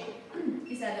machine,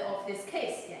 inside of this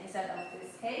case,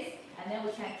 and then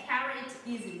we can carry it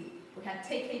easily. We can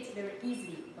take it very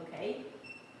easily, okay?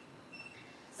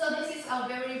 So this is a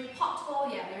very portable,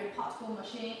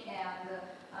 machine, and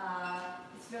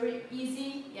it's very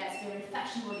easy, it's very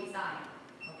fashionable design,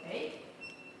 okay?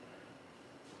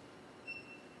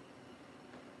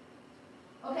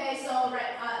 Okay, so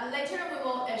later we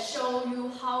will show you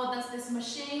how does this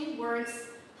machine works,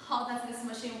 how does this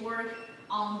machine work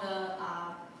on the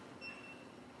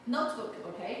notebook,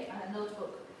 okay? On a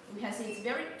notebook. We can see it's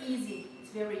very easy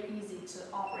to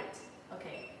operate,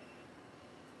 okay?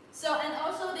 So, and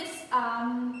also this,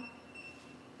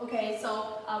 okay,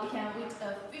 so we can wait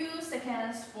a few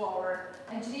seconds for our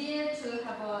engineer to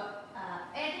have a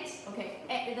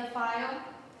edit the file.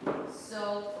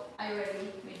 So, are you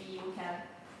ready? Maybe you can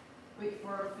wait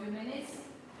for a few minutes.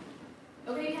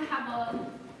 Okay, you can have a,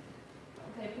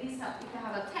 please have, you can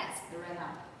have a test right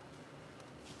now.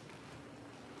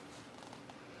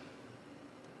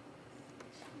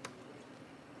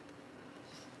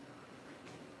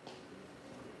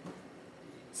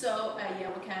 So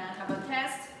we can have a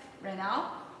test right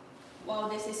now. While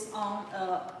this is on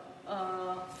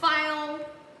a file.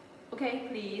 Okay,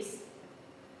 please.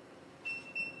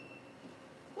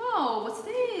 Wow, what's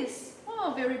this?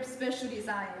 Wow, very special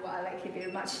design. Wow, I like it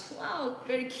very much. Wow,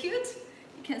 very cute.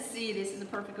 You can see this is a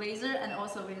perfect laser and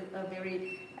also with a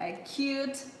very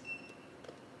cute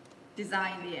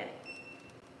design there.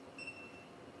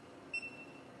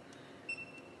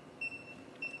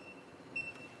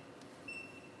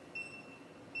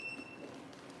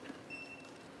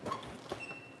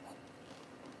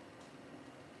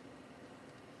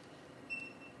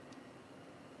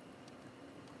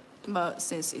 But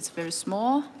since it's very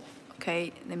small,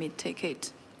 okay, let me take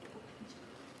it.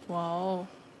 Wow.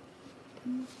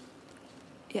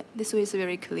 Yeah, this way is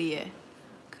very clear.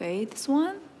 Okay, this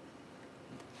one.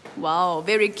 Wow,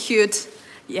 very cute.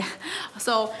 Yeah,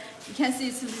 so you can see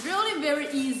it's really very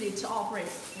easy to operate.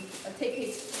 Take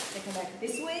it like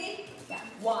this way. Yeah,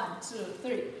 1, 2,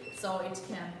 3. So it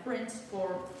can print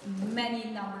for many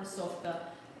numbers of the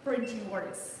printing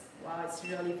words. Wow, it's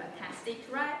really fantastic,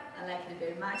 right? I like it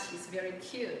very much. It's very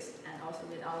cute, and also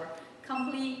with our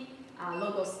company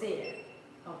logo there.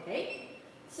 Okay,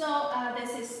 so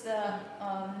this is the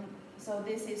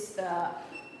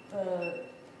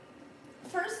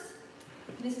first.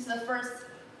 This is the first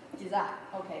design.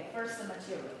 Okay, first the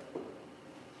material.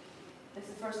 This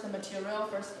is first the material.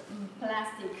 First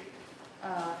plastic.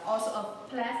 Also a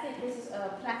plastic. This is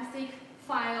a plastic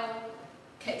file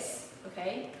case.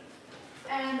 Okay.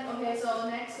 And okay, so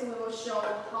next we will show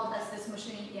how does this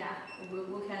machine,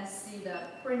 we can see the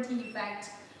printing effect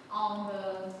on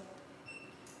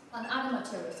other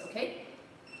materials, okay?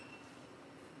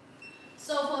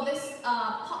 So for this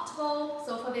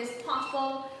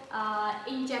portable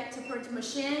inkjet printing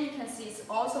machine, you can see it's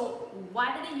also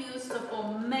widely used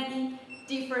for many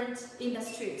different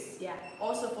industries,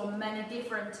 also for many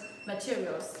different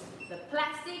materials. The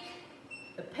plastic,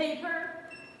 the paper,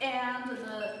 and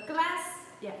the glass,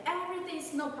 everything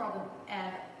is no problem,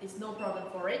 and it's no problem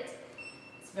for it.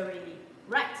 It's very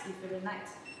it's very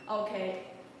nice. Okay,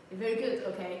 very good.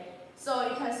 Okay, so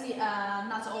you can see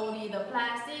not only the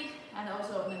plastic, and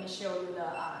also let me show you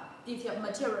the detailed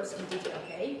materials in detail.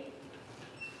 Okay.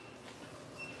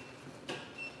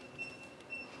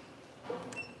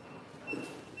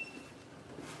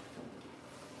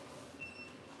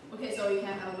 Okay, so you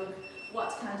can have a look what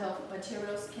kind of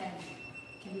materials can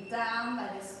be done by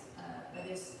this.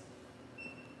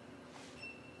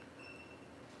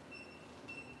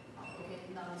 Okay,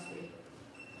 now this way.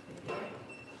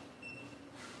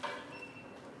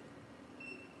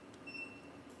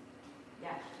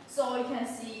 So you can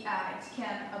see it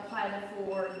can apply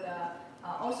for the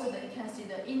also you can see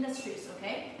the industries.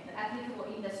 Okay, the applicable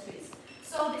industries.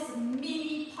 So this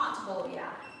mini portable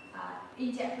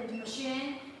inkjet printing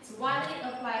machine is widely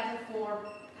applied for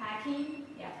packing,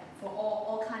 for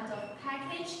all kinds of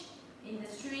package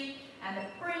industry and the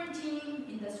printing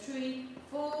industry,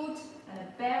 food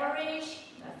and beverage,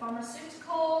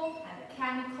 pharmaceutical and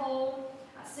chemical,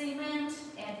 cement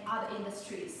and other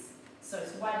industries. So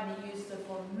it's widely used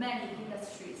for many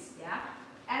industries, yeah.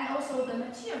 And also the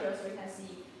materials we can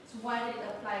see it's widely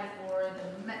applied for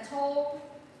the metal,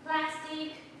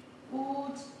 plastic,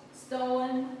 wood,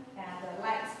 stone, and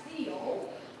light steel,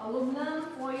 aluminum,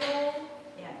 foil,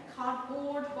 and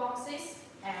cardboard boxes,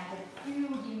 and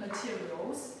building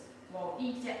materials, while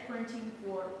inkjet printing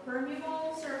for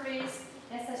permeable surface,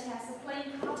 such as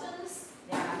plain cottons,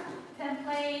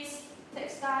 templates,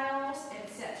 textiles,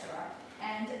 etc.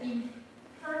 And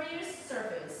impervious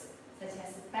surface, such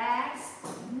as bags,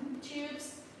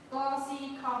 tubes,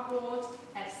 glossy cardboard,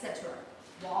 etc.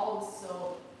 Wow,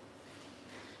 so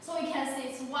you can see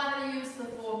it's widely used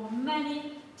for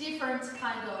many different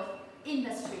kind of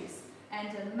industries and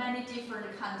many different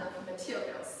kind of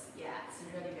materials. Yeah, it's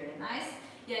really very nice.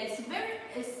 Yeah,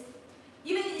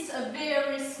 even it's a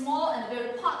very small and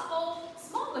very portable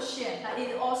small machine, but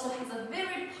it also has a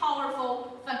very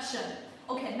powerful function.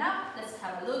 Okay, now let's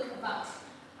have a look about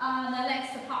the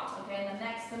next part. Okay, the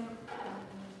next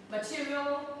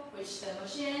material, which the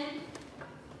machine.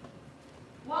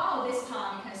 Wow, this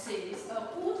time you can see it's a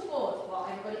wood board. Well,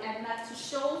 everybody, I'd like to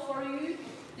show for you.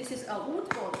 This is a wood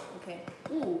board. Okay,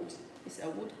 wood is a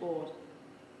wood board.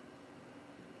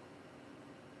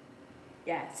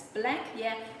 Yeah, it's blank,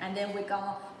 yeah, and then we're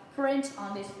gonna print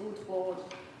on this wood board.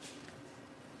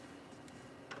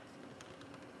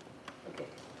 Okay.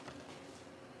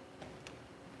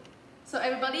 So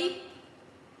everybody,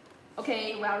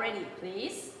 okay, we are ready,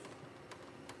 please.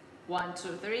 1,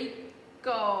 2, 3,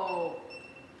 go.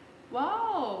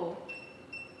 Wow.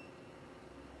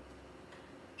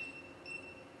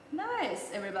 Nice,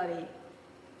 everybody.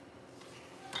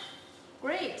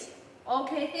 Great.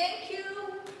 Okay, thank you.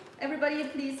 Everybody,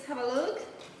 please have a look.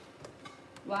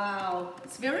 Wow,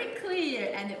 it's very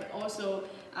clear, and also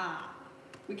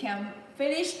we can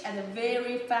finish at a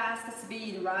very fast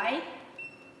speed, right?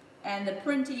 And the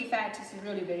printing effect is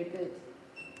really very good.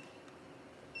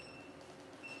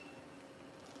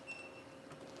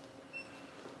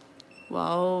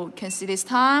 Wow, you can see this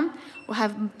time we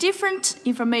have different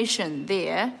information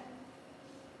there.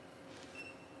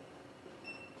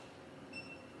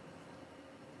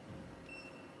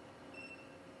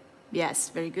 Yes,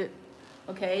 very good.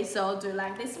 Okay, so do you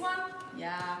like this one?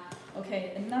 Yeah.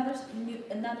 Okay,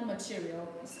 another material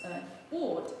is a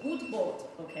wood board.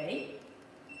 Okay.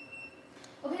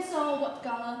 Okay, so what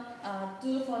gonna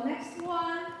do for next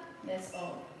one? Let's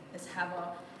have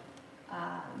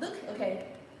a look. Okay,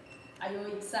 are you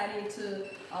excited to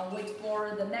wait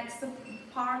for the next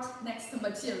part, next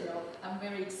material? I'm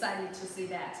very excited to see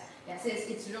that. Yes,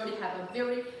 it's really have a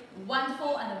very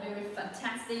wonderful and a very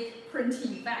fantastic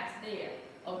printing effect there.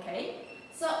 Okay,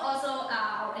 so also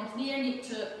our engineer need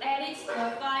to edit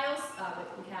the files.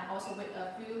 We can also wait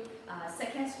a few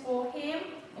seconds for him.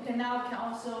 Okay, now we can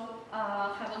also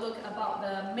have a look about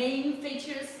the main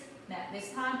features. Now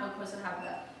this time, of course, we have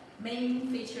the main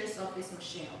features of this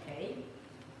machine. Okay.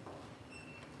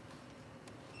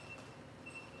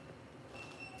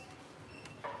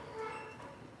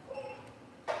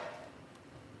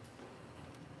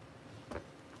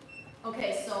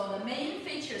 Okay, so the main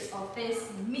features of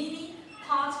this mini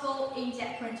portable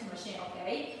inkjet printing machine.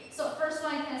 Okay, so first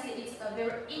one you can see it's a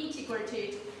very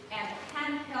integrated and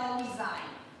handheld design.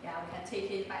 Yeah, we can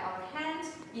take it by our hand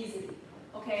easily.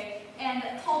 Okay, and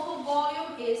the total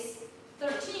volume is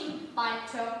 13 by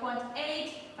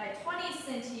 12.8 by 20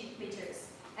 centimeters,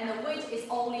 and the weight is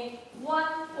only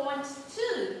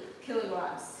 1.2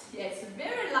 kilograms. Yeah, it's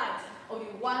very light, only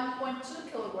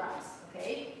 1.2 kilograms.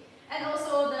 Okay. And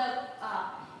also the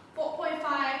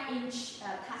 4.5-inch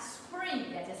touch screen.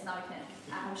 Yeah, just now you can.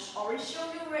 I will already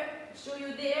show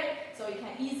you there, so you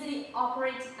can easily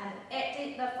operate and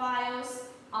edit the files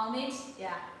on it.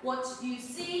 Yeah, what you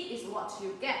see is what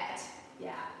you get.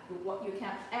 Yeah, what you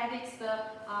can edit the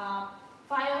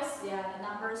files. Yeah, the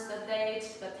numbers, the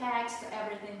date, the text,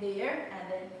 everything there,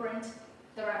 and then print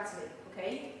directly.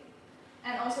 Okay.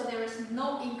 And also there is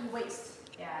no ink waste.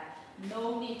 Yeah.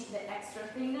 No need the extra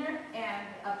thinner, and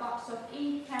a box of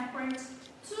ink can print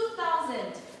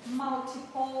 2,000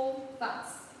 multiple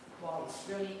fonts. Well, it's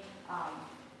really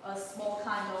a small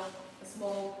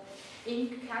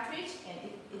ink cartridge,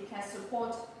 and it can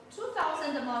support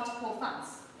 2,000 multiple fonts.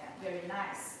 Yeah, very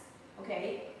nice.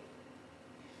 Okay.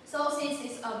 So since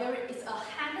it's a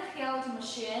handheld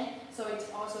machine, so it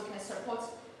also can support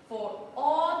for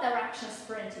all directions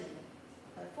printing.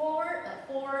 Forward,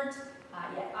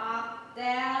 up,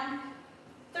 down,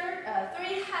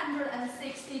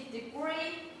 360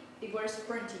 degrees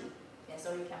printing. Okay,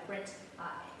 so you can print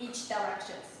each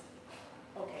directions.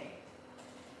 Okay.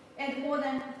 And more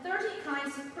than 30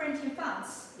 kinds of printing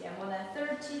fonts. Yeah, more than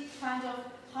 30 kinds of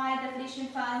high definition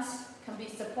fonts can be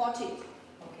supported.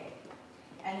 Okay.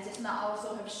 And just now I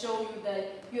also have shown you the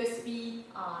USB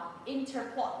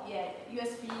interport. Yeah,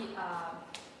 USB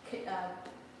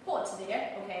port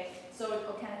there. Okay. So it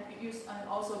can be used and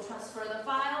also transfer the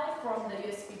file from the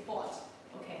USB port.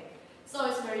 Okay. So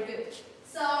it's very good.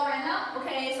 So right now,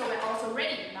 okay, so we're also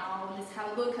ready. Now let's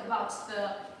have a look about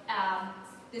the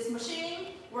this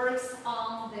machine works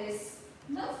on this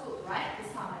notebook, right? This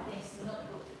time I think it's the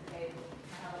notebook. Okay,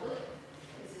 have a look.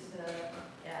 This is the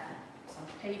some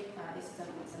paper. This is some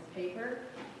paper.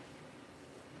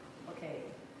 Okay,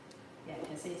 yeah, you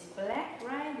can see it's black,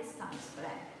 right? This time it's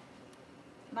black.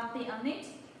 Nothing on it,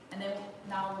 and then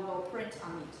now we will print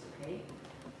on it. Okay.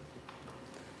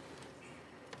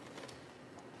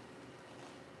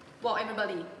 Well,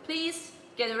 everybody, please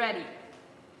get ready.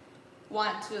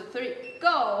 1, 2, 3,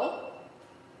 go!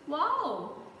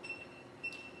 Wow,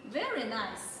 very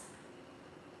nice.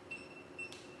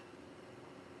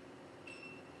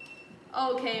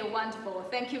 Okay, wonderful.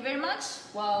 Thank you very much.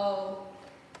 Wow,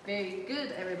 very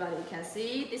good, everybody. You can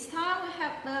see this time we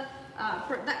have the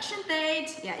production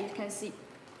date. Yeah, you can see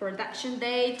production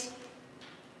date.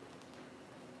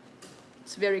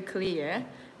 It's very clear,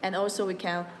 and also we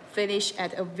can finish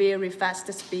at a very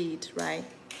fast speed, right?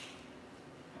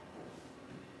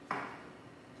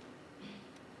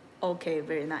 Okay,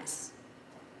 very nice.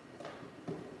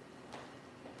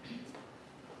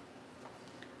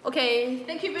 Okay,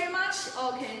 thank you very much.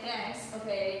 Okay, next.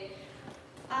 Okay,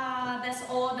 that's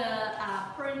all the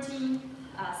printing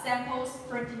samples,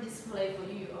 printing display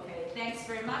for you. Okay, thanks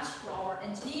very much for our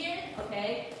engineer.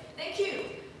 Okay, thank you.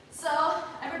 So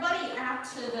everybody,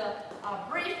 after the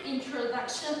brief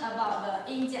introduction about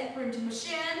the inkjet printing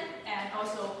machine, and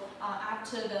also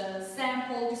after the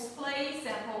sample display,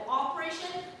 sample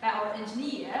operation by our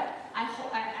engineer, I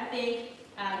think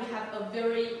you have a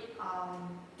very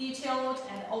detailed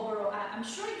and overall, I'm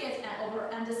sure you get an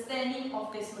overall understanding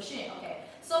of this machine. Okay.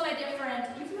 So my dear friend,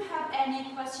 if you have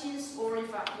any questions or if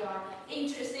you are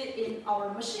interested in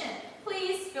our machine,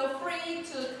 please feel free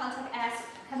to contact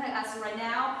us right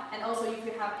now. And also if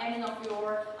you have any of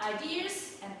your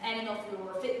ideas and any of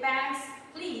your feedbacks,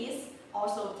 please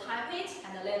also type it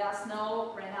and let us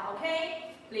know right now,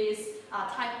 okay? Please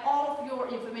type all of your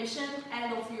information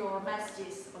and of your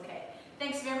messages, okay?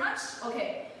 Thanks very much.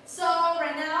 Okay, so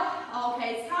right now,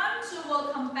 okay, it's time to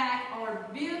welcome back our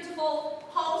beautiful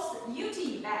host,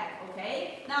 UT, back,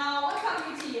 okay? Now,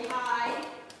 welcome, UT. Hi.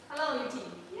 Hello, UT.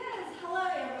 Yes, hello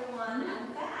everyone.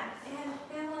 I'm back. And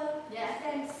Bella,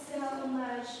 thanks so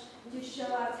much to show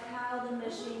us how the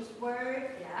machines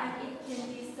work. Yeah. And it can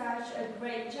be such a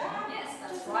great job. Yes,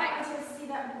 that's Just right. I can see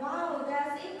that, wow,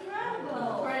 that's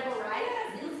incredible. Incredible, right?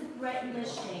 Yes, it's a great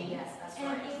machine. Yes, that's and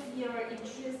right. if you're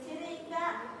interested in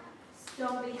that,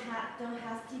 don't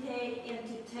hesitate and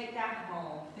to take that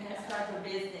home and start a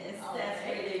business. That's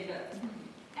really good.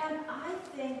 And I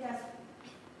think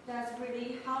that's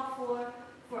really helpful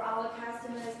for our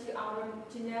customers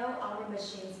to know our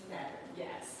machines better.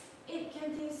 Yes. It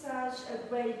can do such a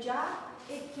great job.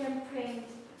 It can print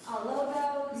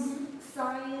logos,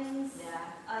 signs,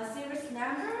 series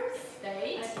numbers,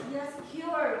 Date. yes,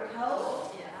 QR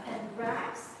code, Yeah. and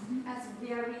graphs at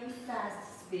very fast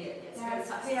speed. Yes,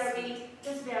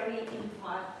 That's very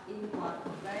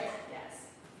important, right? Yes.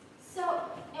 So,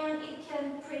 and it can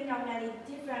print on many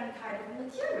different kind of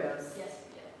materials. Yes.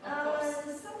 Yeah. Of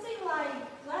course. Something like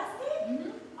plastic,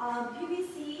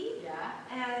 PVC,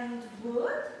 and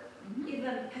wood,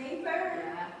 even paper,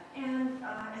 and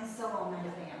so on, many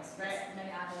things, right?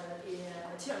 Many other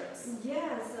materials.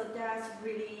 Yeah, so that's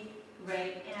really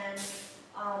great and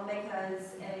make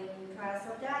us impressed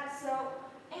of that. So,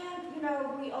 and you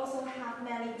know, we also have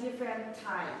many different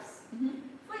types.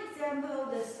 For example,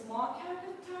 the small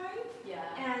character type,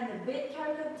 and the big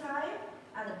character type,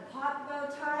 and the portable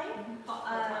type,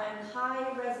 and high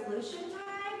resolution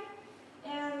type,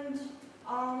 and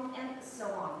so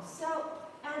on. So,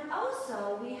 and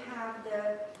also we have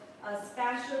the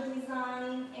special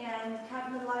design and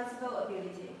customizable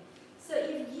ability. So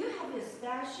if you have a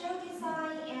special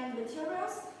design and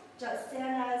materials, just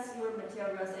send us your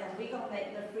materials and we can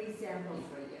make the free sample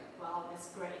for you. Wow, that's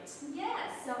great. Yes,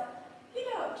 so you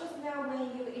know, just now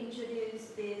when you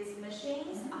introduced these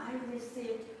machines, I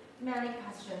received many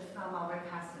questions from our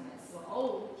customers.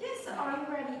 Oh, Yes, so are you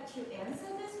ready to answer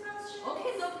this question?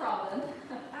 okay, no problem.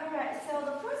 Alright, so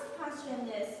the first question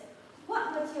is,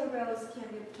 What materials can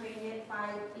be printed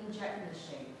by inkjet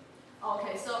machine?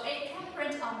 Okay, so it can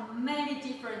print on many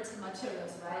different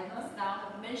materials, right? Now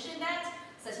I've mentioned that,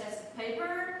 such as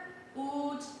paper,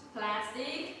 wood,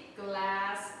 plastic,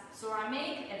 glass,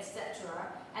 ceramic, etc.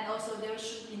 And also there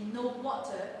should be no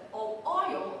water or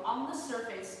oil on the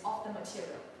surface of the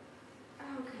material.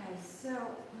 Okay,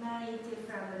 so many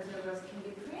different materials can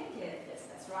be printed. Yes,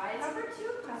 that's right. Number 2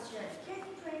 question, can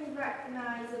you print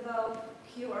recognizable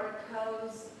QR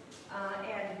codes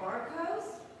and barcodes?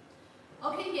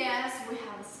 Okay, yes, we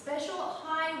have a special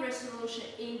high-resolution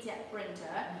inkjet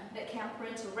printer that can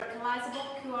print a recognizable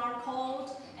QR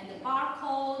code and a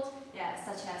barcode,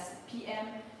 such as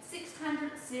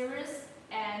PM600 series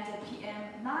and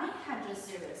PM900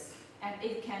 series. And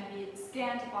it can be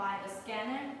scanned by a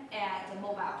scanner and a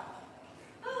mobile.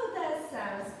 Oh, that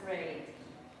sounds great.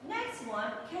 Next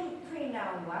one, can you print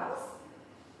out wells?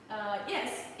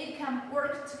 Yes, it can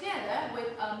work together with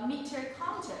a meter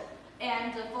counter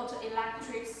and a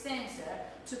photoelectric sensor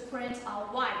to print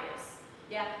on wires.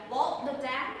 Well, the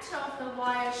diameter of the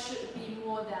wire should be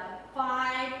more than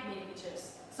 5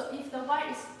 millimeters. So if the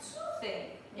wire is too thin,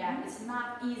 it's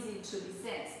not easy to be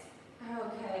sensed.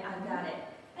 Okay, I got it.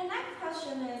 The next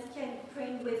question is, can you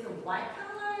print with a white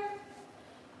color?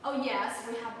 Oh yes,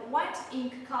 we have white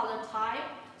ink color type.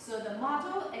 So the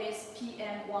model is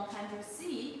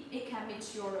PM100C. It can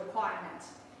meet your requirement.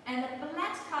 And the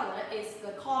black color is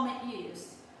the common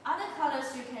use. Other colors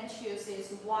you can choose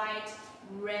is white,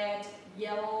 red,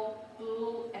 yellow,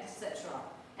 blue, etc.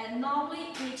 And normally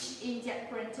each inkjet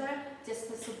printer just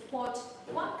support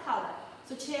one color.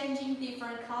 So changing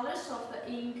different colors of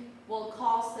the ink will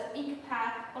cause the ink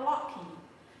pad blocking.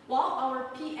 While our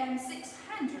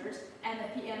PM600 and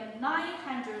the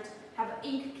PM900 have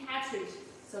ink cartridge,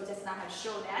 so just now I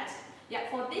showed that.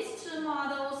 For these 2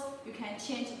 models, you can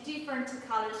change different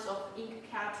colors of ink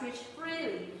cartridge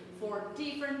freely for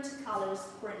different colors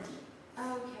printing.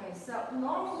 Okay, so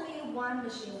normally one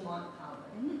machine, one color.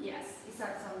 Yes. Is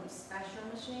that some special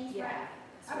machines? Yeah.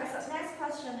 Right? Okay, so next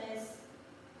question is,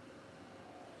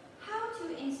 how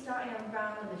to install and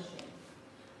run the machine?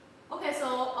 Okay,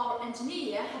 so our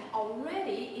engineer have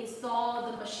already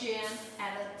installed the machine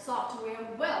and the software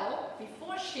well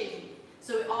before shipping.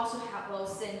 So we also will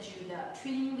send you the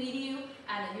training video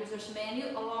and the user's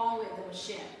manual along with the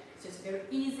machine. So it's very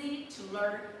easy to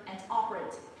learn and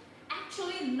operate.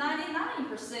 Actually,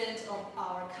 99% of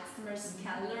our customers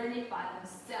can learn it by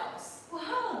themselves.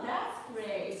 Wow, that's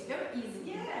great. It's very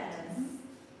easy. Yes.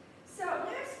 So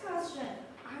next question,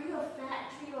 are you a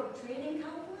factory or trading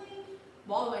company?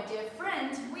 Well, my dear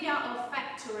friend, we are a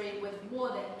factory with more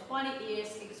than 20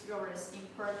 years experience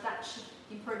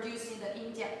in producing the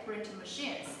inkjet printing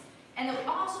machines. And we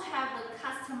also have the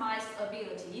customized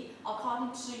ability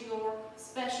according to your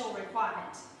special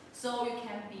requirement. So you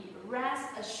can be rest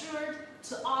assured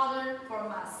to order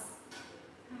from us.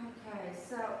 Okay,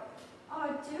 so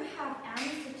do you have any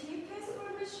certificates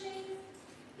for machines?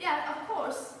 Yeah, of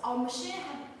course. Our machine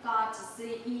have got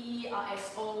CE or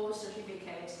ISO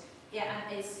certificate.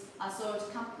 And it's so to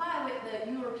comply with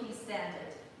the European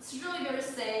standard. It's really very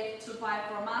safe to buy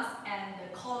from us, and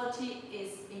the quality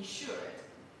is ensured.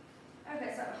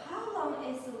 Okay, so how long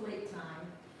is the lead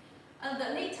time?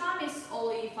 The lead time is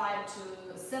only 5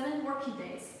 to 7 working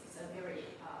days. It's a very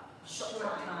short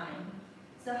time.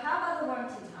 So how about the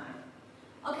warranty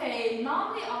time? Okay,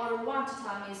 normally our warranty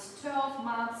time is 12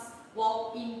 months.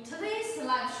 Well, in today's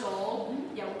live show,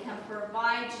 we can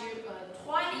provide you a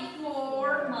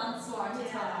 24 months warranty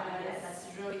time. Yes, that's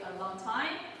really a long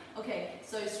time. Okay,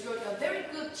 so it's really a very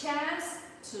good chance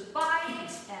to buy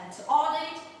it and to order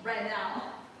it right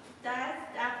now.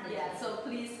 That's definitely. So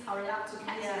please hurry up to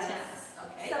catch the chance.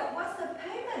 Okay. So what's the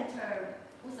payment term?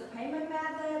 What's the payment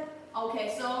method?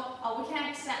 Okay, so we can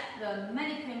accept the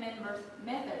many payment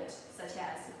methods such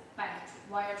as bank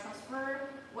wire transfer,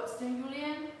 Western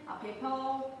Union,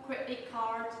 PayPal, credit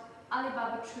card,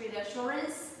 Alibaba Trade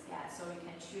Assurance. So you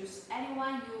can choose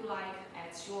anyone you like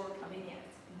at your convenience.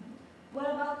 What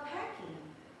about packing?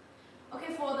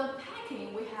 Okay, for the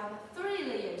packing, we have 3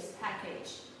 layers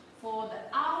package. For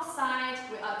the outside,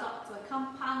 we adopt the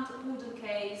compound wooden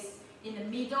case. In the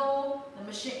middle, the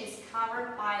machine is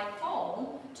covered by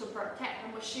foam to protect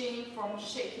the machine from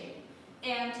shaking.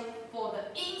 And for the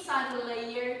inside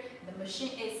layer, the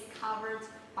machine is covered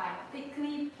by a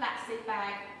thickly plastic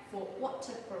bag for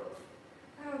waterproof.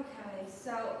 Okay,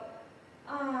 so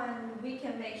we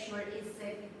can make sure it's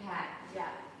safely packed.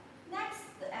 Next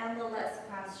and the last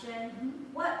question,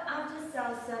 what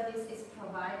after-sales service is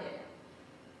provided?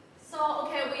 So,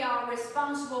 okay, we are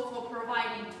responsible for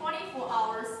providing 24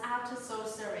 hours after-sale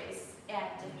service and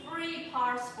free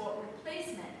parts for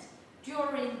replacement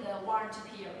during the warranty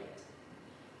period.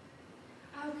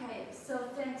 Okay, so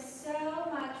thanks so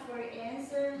much for your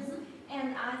answers,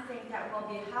 and I think that will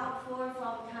be helpful for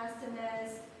our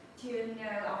customers to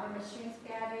know our machines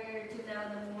better, to know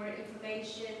the more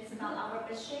information about our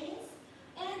machines.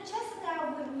 And just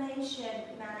now we mentioned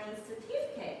many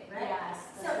certificates, right? Yes,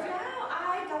 So that's right. now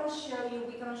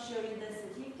we're gonna show you the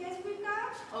certificates we've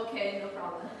got. Okay, no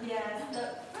problem. Yes,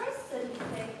 the first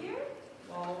certificate here.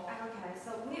 Well, Okay,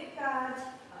 so we've got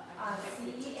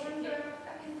CE and okay,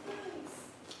 thanks.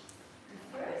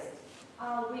 First,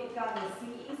 we've got the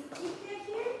CE certificate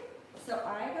here. So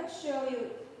I'm gonna show you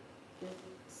the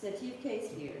certificates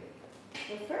here.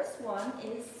 The first one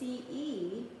is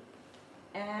CE,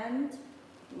 and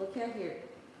look at here.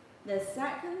 The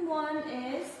second one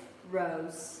is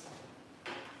Rose.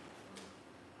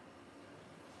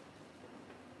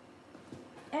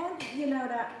 And you know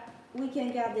that we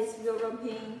can get this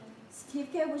European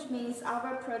certificate, which means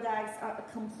our products are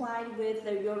compliant with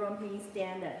the European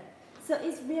standard. So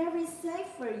it's very safe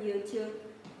for you to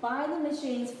buy the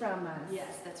machines from us.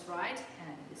 yes, that's right.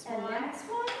 And this And one. next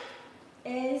one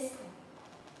is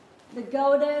the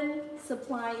Golden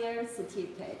Supplier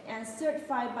Certificate and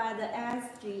certified by the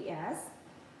SGS.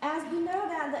 As we know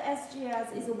that the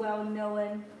SGS is a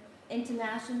well-known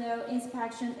international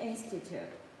inspection institute.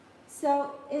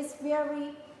 So it's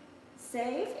very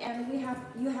safe, and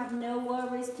you have no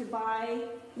worries to buy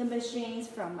the machines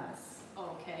from us.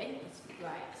 Okay, that's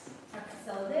right. Okay,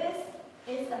 so this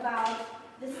is about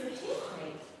the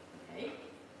certificate. Okay.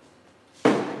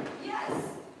 Yes.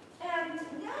 And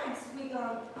next we're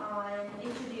going to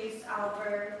introduce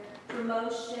our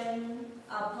promotion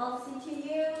policy to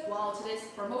you. Well, today's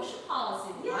promotion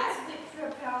policy, Yes, right? we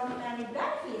prepare many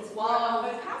benefits for Wow.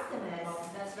 our customers. Oh,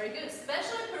 that's very good.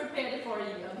 Specially prepared for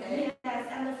you, okay? Yes,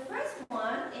 and the first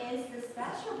one is the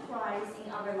special price in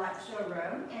our live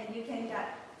showroom, and you can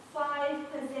get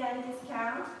 5%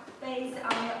 discount based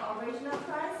on your original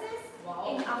prices Wow.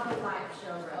 in our live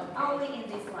showroom, Okay. only in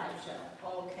this live show.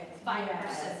 Okay, 5%.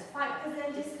 Yes,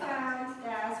 5% discount,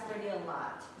 that's really a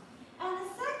lot. And the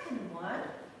second one,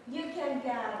 you can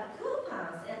get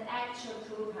coupons and actual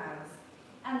coupons.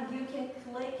 And you can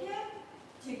click it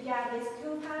to get these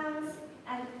coupons,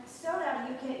 and so that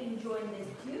you can enjoy these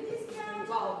 2 discounts.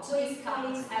 Wow, 2 We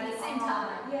discounts place at the same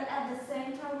time. Yeah, at the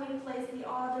same time we place the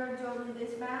order during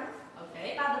this month. Okay.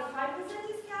 But the 5%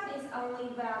 discount is only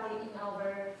valid in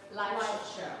our Live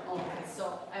show. Okay, so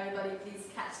everybody please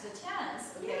catch the chance,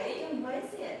 okay? Yeah,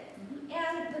 embrace it. Mhm.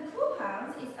 And the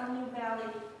coupons is only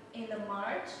valid in the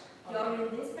March during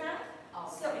this month.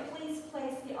 So Okay. please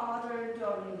place the order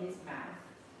during this month.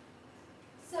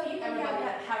 So you can Everybody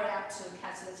get hurry up to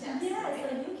catch the chance. yeah, okay?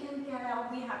 so you can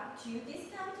get we have 2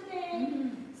 discounts today.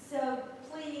 Mhm. So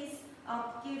please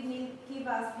give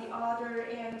us the order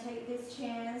and take this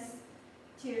chance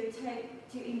to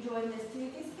enjoy this 2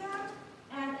 discount.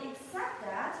 And except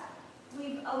that,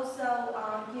 we've also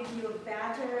give you a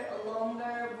better,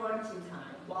 longer warranty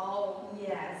time. Wow.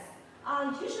 Yes.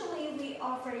 Usually we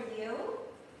offer you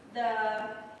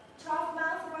the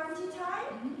 12-month warranty time,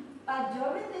 Mhm. but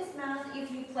during this month, if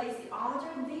you place the order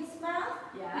this month,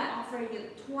 we Yeah. offer you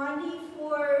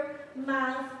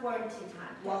 24-month warranty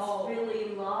time. Wow. That's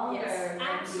really longer. Yes, than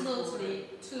absolutely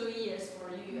 2 years for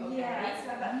you, okay? Yes,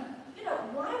 but you know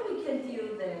why we can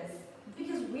do this?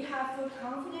 Because we have full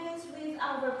confidence with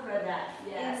our product.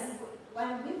 Yes. And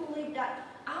when we believe that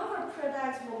our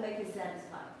products will make you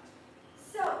satisfied.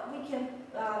 So we can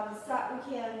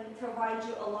provide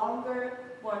you a longer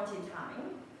warranty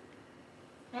time.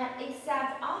 And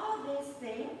except all these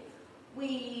things,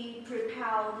 we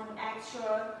prepared an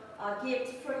extra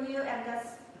gift for you, and that's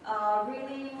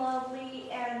really lovely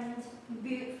and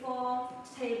beautiful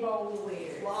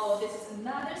tableware. Wow, this is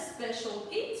another special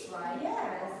gift, right?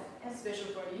 Yes, and Special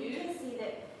for you you. can see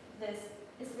that this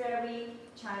is very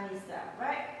Chinese style,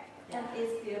 right? And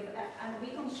it's good, and we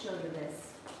can show you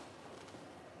this.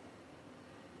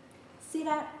 See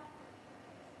that?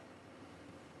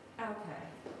 Okay.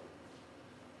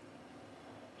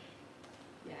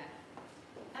 Yeah.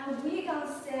 And we're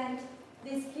gonna send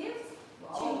this gift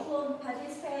to Wow. whom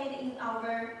participate in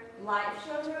our live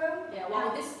showroom. Yeah,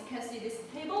 well, this you can see this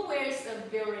tableware is a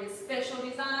very special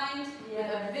design with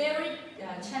a very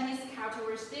Chinese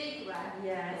characteristic, right?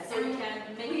 Yes. So you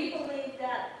can make We it. believe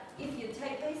that if you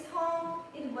take this home,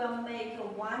 it will make a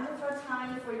wonderful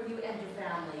time for you and your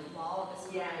family. Wow, that's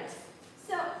great.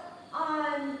 So,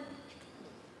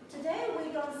 today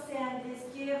we're gonna send this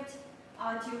gift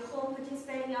to whom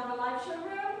participate in our live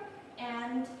showroom,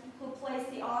 and who placed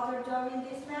the order during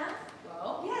this month?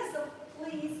 Well, Yes, so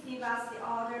please give us the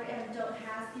order and don't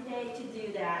hesitate to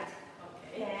do that.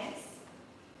 okay. Thanks.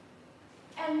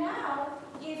 And now,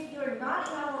 if you're not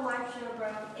in our live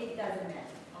showroom, it doesn't matter.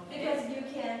 Okay. Because you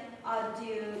can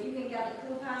get the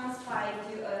coupons by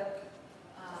do a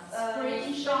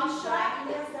Screenshot, right?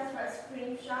 Yes, that's right,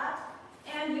 screenshot.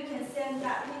 And you can send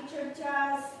that picture to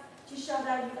us to show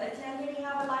that you attended in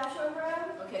our live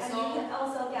showroom. Okay, and so you can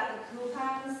also get the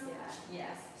coupons. yeah,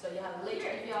 yes. So you have later.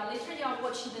 If you are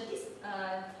watching this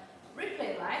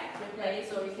replay, right? Replay.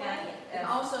 So you can and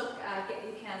also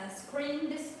you can screen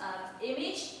this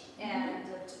image and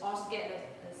also get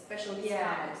a special discount.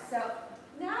 Yeah. So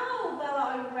now, Bella,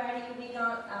 are you ready? We're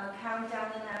gonna count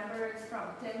down the numbers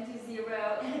from 10 to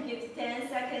 0 and give 10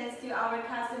 seconds to our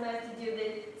customers to do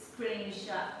the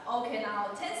screenshot. Okay,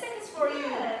 now 10 seconds for you.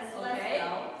 Yes, Okay. let's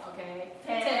go. Okay.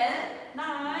 10,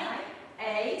 9,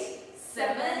 8,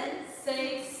 7,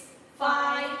 6,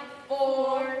 5, 5,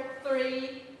 4,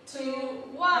 3, 2,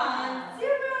 1.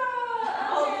 0.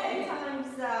 Okay.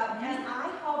 Time's up. And I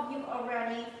hope you've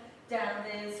already done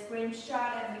the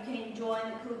screenshot and you can join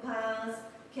the coupons,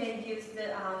 can use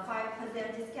the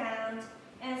 5% discount.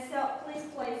 And so please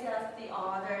place us the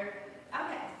order.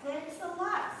 Okay, thanks a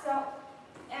lot. So,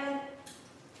 and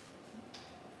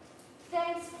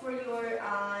thanks for your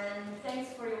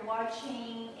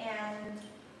watching. And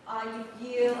if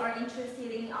you are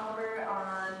interested in our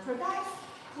products,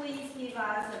 please give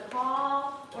us a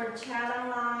call or chat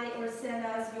online or send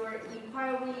us your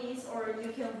inquiries, or you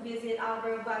can visit our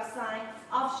website,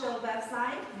 offshore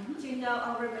website, to know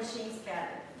our machines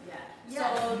better. Yeah.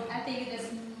 Yes. So I think that's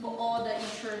all the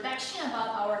introduction about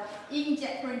our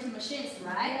inkjet printing machines,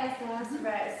 right? Yes, that's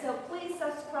right. So please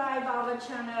subscribe our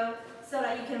channel so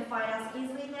that you can find us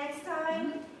easily next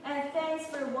time. And thanks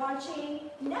for watching.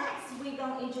 Next, we're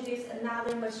going to introduce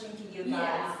another machine to you guys.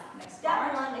 Yeah. Next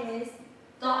That part. one is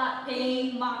Dot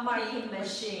peen marking marking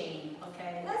machine.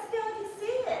 Okay. Let's go to see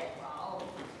it. Wow.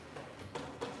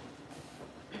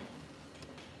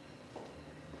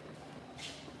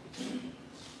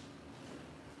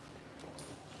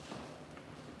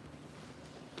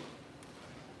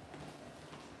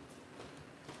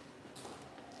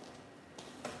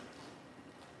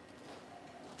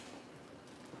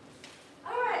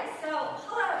 Alright, so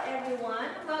hello everyone.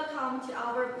 Welcome to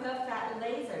our Perfect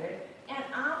Laser. And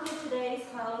I'm your today's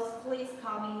host. Please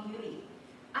call me Yuli.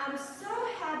 I'm so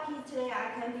happy today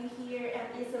I can be here, and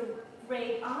it's a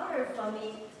great honor for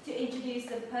me to introduce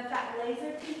the Perfect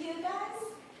Laser to you guys.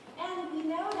 And we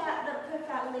know that the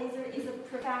Perfect Laser is a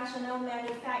professional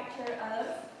manufacturer of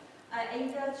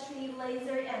industry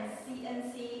laser and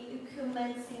CNC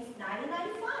equipment since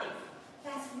 1995.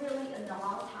 That's really a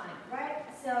long time, right?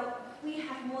 So we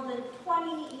have more than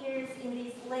 20 years in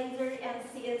this laser and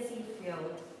CNC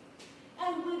field.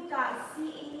 And we've got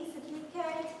CE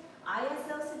certificate,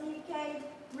 ISO certificate,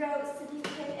 road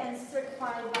certificate, and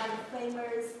certified by the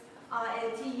famous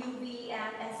TUV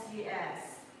and SGS.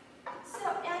 So,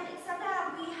 and except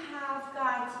that we have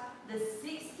got the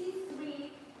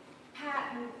 63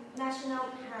 national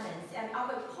patents, and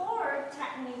our core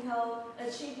technical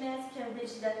achievements can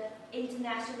reach the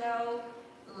international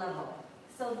level.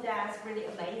 So that's really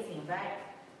amazing, right?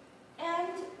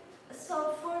 And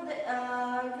so for the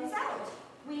result,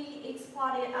 we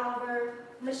exported our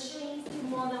machines to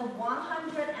more than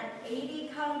 180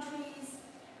 countries,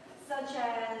 such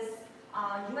as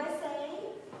USA,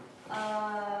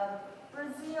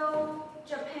 Brazil,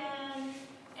 Japan,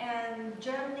 and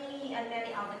Germany, and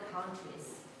many other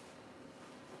countries.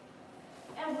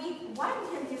 And why we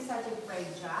can do such a great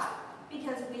job?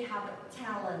 Because we have a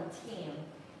talent team.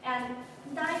 And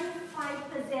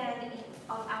 95%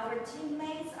 of our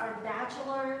teammates are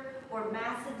bachelor or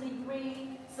master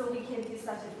degree, so we can do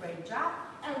such a great job.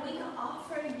 And we can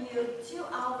offer you 2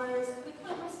 hours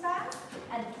quick response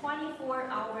and 24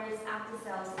 hours after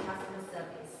sales customer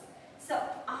service. So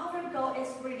our goal is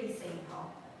really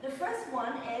simple. The first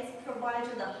one is provide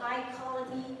you the high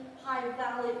quality, high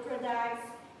value products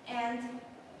and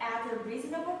at a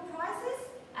reasonable prices.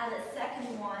 And the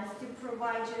second one is to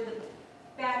provide you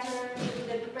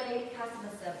the great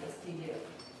customer service to you.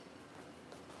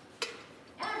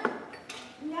 And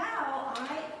now,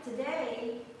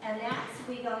 today and next,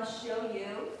 we're gonna show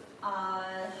you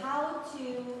how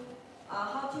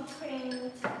to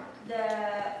print the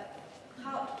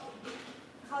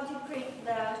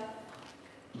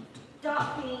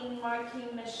dot peen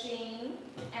marking machine,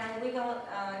 and we're gonna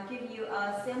give you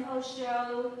a sample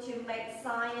show to make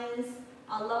signs,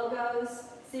 logos,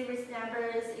 series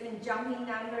numbers, even jumping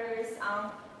numbers,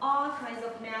 all kinds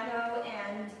of metal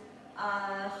and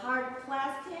hard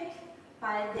plastic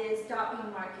by this dot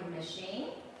peen marking machine.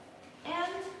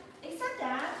 And except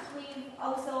that, we've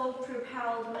also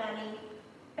prepared many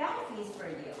benefits for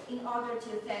you in order to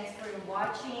thanks for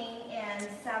watching and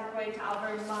celebrate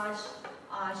our March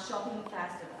shopping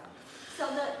festival. So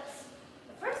the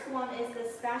first one is the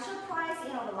special price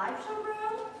in our live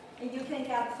showroom, and you can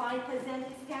get 5%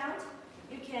 discount.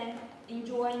 You can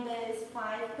enjoy this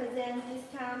 5%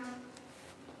 discount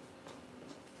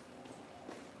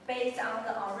based on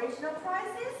the original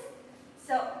prices.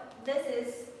 So this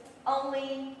is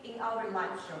only in our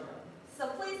live showroom. So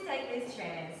please take this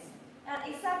chance. And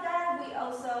except that, we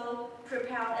also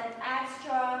prepared an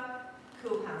extra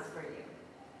coupons for you.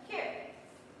 Here.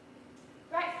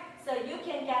 Right? So you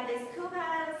can get these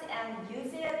coupons and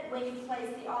use it when you place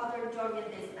the order during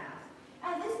this month.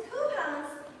 And this coupons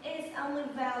is only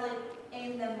valid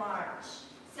in the March.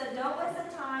 So don't waste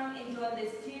the time, enjoy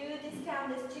these two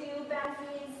discounts, these two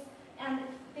benefits. And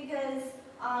because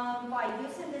by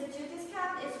using this two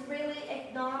discount, it's really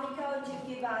economical to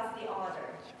give us the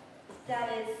order.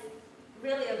 That is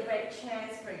really a great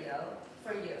chance for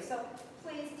you. So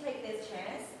please take this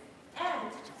chance.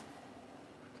 And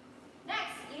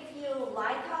next, if you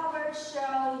like our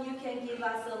show, you can give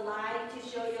us a like to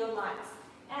show your likes.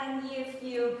 And if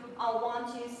you want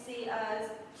to see us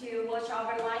to watch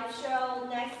our live show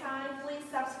next time, please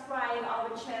subscribe our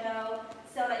channel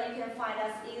so that you can find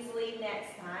us easily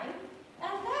next time.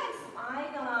 And next,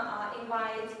 I'm gonna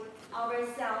invite our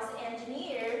sales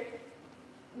engineer,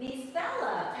 Miss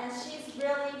Bella, and she's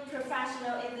really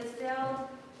professional in this field.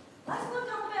 Let's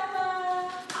welcome Bella.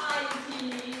 Hi,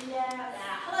 Pete. Yes.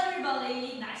 Hello,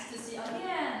 everybody. Nice to see you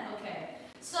again. Okay.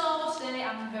 So today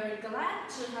I'm very glad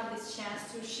to have this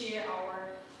chance to share our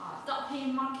dot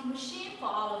peen marking machine for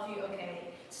all of you.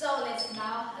 Okay. So let's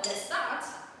start.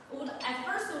 At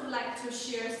first, we would like to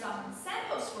share some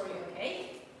samples for you.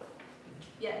 Okay.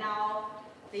 Yeah. Now,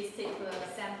 please take the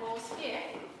samples here.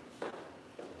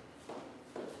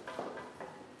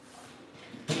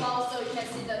 Also, you can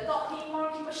see the dot peen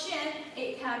marking machine.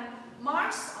 It can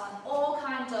mark on all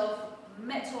kinds of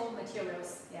metal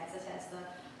materials, yeah, such as the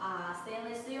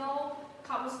stainless steel,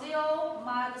 carbon steel,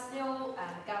 mild steel,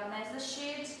 and galvanized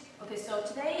sheet. Okay, so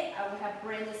today I will have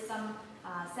bring some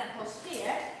samples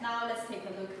here. Now let's take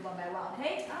a look one by one.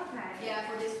 Okay. Okay. Yeah,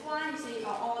 for this one, you see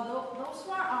all those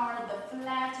one are the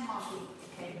flat marking.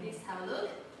 Okay, please have a look.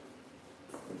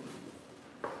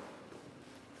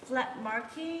 Flat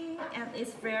marking, and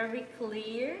it's very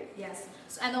clear. Yes,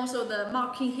 and also the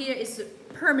marking here is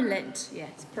permanent. Yeah,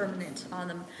 it's permanent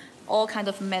on all kinds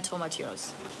of metal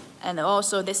materials. And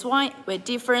also this one with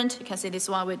different, you can see this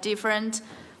one with different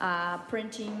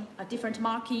printing, different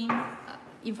marking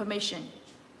information.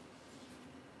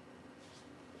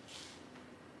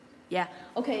 Yeah,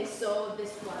 okay, so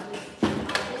this one is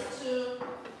these two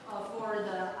for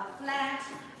the flat,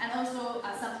 and also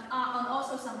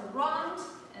some round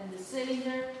and the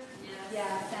cylinder,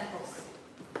 yeah, samples.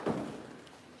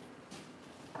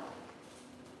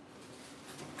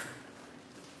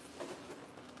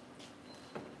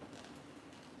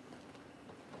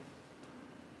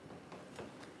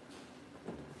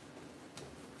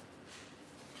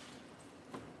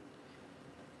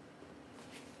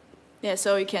 Yeah,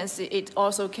 so you can see it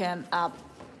also can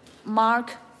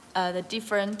mark the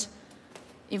different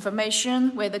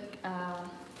information with the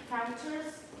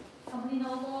characters, company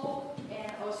logo,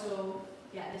 and also,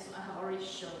 yeah, this one I have already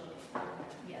shown.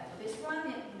 Yeah, this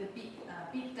one, the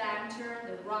big diameter,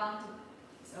 the round,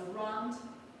 it's a round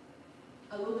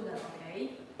aluminum,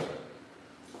 okay?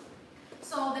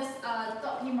 So this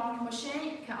dot peen marking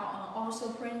machine can also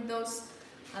print those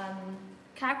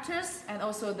characters and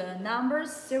also the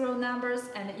numbers, serial numbers,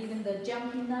 and even the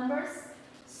jumping numbers.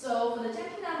 So for the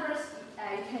jumping numbers,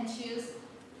 you can choose,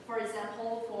 for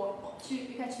example,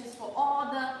 you can choose for all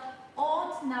the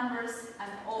odd numbers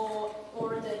and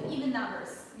or the even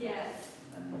numbers. Yes.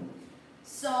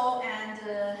 So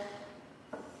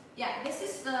yeah, this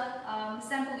is the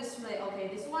sample display.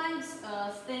 Okay, this one is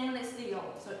stainless steel,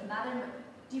 so another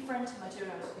different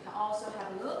materials. We can also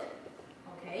have a look.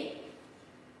 Okay.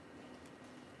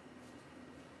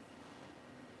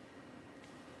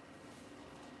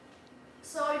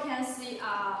 So you can see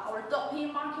our dot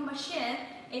peen marking machine.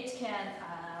 It can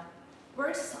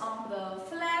works on the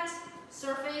flat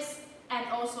surface and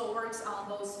also works on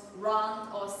those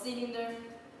round or cylinder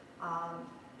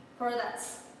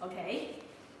products. Okay.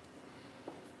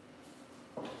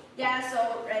 Yeah.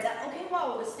 So okay.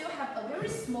 Well, we still have a very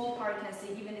small part. You can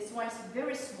see even this one is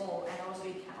very small, and also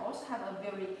it can also have a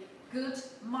very good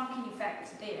marking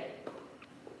effect there.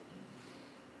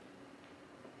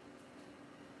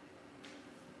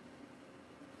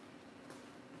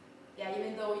 Yeah,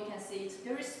 even though you can see it's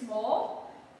very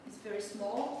small. It's very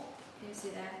small. Can you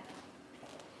see that?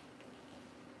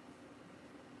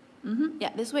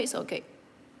 Yeah, this way is okay.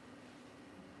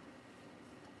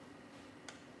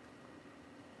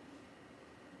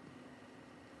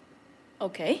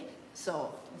 Okay,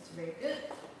 so it's very good.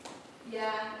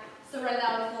 Yeah, so right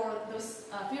now for those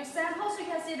few samples, you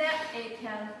can see that it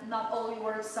can not only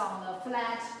work on the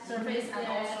flat surface and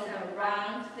also the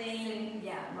round thing,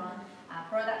 round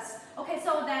products. Okay,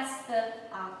 so that's the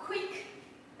quick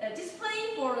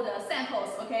display for the samples.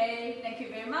 Okay, thank you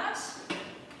very much.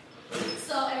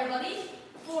 So everybody,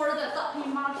 for the dot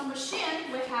peen marking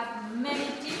machine, we have many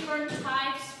different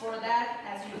types for that,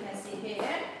 as you can see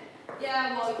here.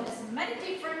 Yeah, well, you can see many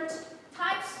different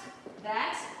types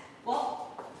that,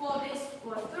 well, for this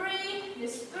three,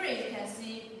 you can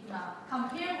see,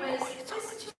 compared with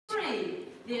this three,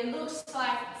 they looks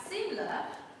like similar,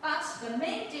 but the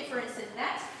main difference is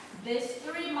that these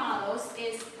three models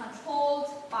is controlled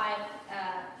by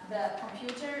the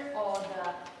computer or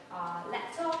the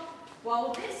laptop,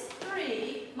 while this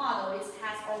three models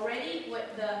has already with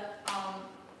the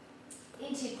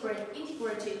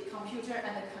integrated computer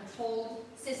and the control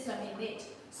system in it.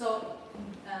 So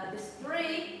this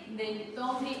three, they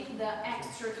don't need the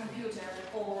extra computer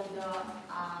or the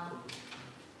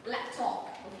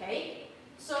laptop. Okay.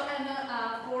 So and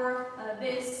for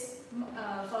this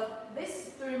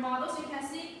three models, you can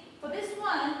see for this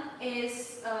one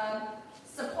is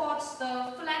supports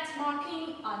the flat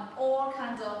marking on all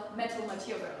kinds of metal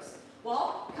materials.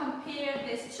 Well, compare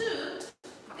these two.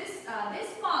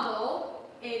 This model,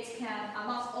 it can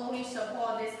not only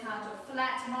support this kind of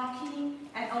flat marking,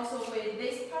 and also with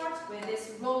this part, with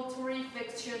this rotary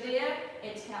fixture there,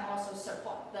 it can also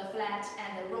support the flat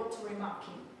and the rotary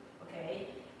marking. Okay,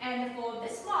 and for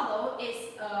this model,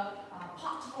 it's a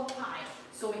portable type,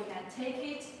 so we can take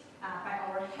it by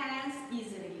our hands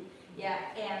easily. Yeah,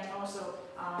 and also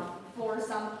for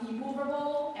some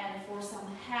immovable and for some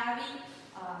heavy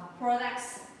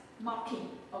products marking.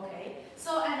 Okay,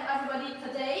 so and everybody,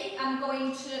 today I'm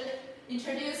going to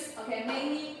introduce, okay,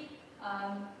 mainly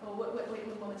wait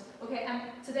a moment. Okay,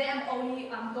 today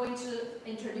I'm going to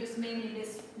introduce mainly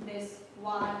this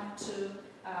 1, 2,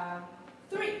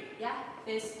 3. Yeah,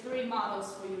 these three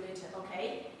models for you later.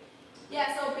 Okay.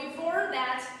 Yeah, so before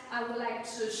that, I would like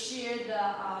to share the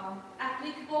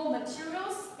applicable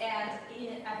materials and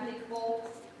applicable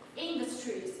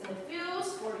industries and fields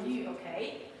for you,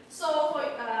 okay? So for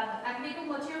applicable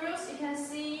materials, you can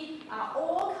see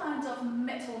all kinds of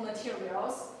metal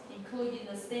materials, including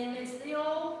the stainless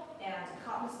steel and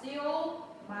carbon steel,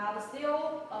 mild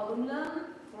steel,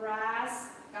 aluminum, brass,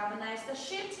 galvanized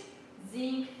sheet,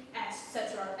 zinc,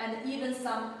 etc., and even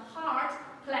some hard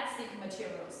plastic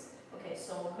materials. Okay,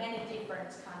 so many different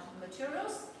kinds of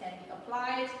materials can be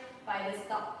applied by this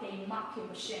dot peen marking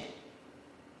machine.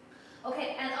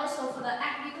 Okay, and also for the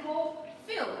applicable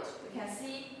field, we can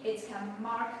see it can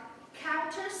mark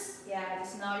characters. Yeah,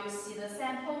 just now you see the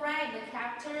sample, right? The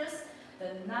characters,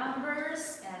 the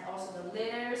numbers, and also the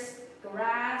letters,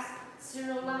 graphs,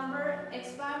 serial number,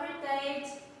 expiry date,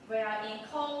 where in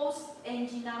codes,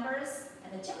 engine numbers,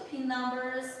 and the jumping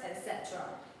numbers, etc.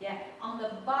 Yeah, on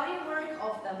the bodywork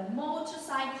of the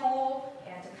motorcycle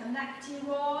and the connecting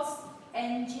rods,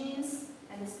 engines,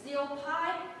 and the steel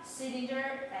pipe,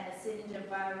 cylinder, and the cylinder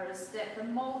various stepper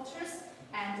motors,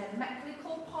 and the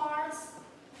mechanical parts,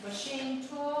 machine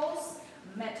tools,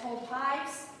 metal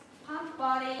pipes, pump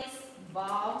bodies,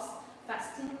 valves,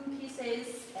 fastening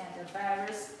pieces, and the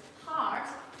various hard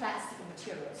plastic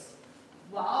materials.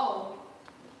 Wow!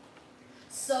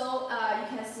 So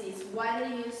you can see it's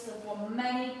widely used for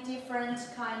many different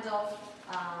kinds of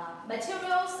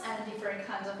materials and different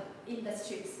kinds of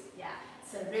industries. Yeah,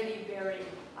 it's a really very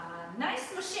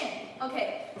nice machine.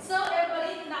 Okay, so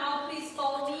everybody now please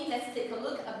follow me. Let's take a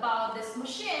look about this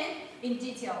machine in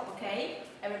detail. Okay,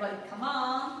 everybody come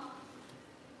on.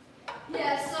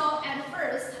 Yeah, so at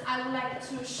first I would like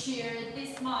to share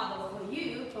this model for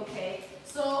you. Okay,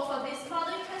 so for this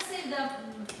model you can see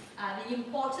the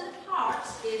important part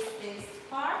is this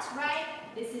part, right?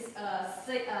 This is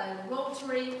a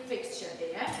rotary fixture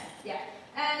there. Yeah,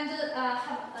 and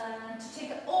to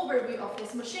take an overview of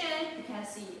this machine, you can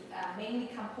see mainly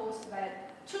composed by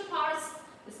two parts: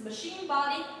 this machine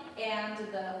body and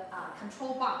the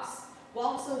control box.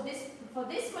 Well, so for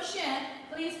this machine,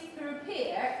 please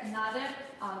prepare another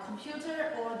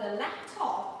computer or the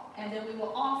laptop, and then we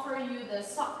will offer you the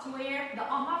software, the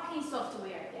marking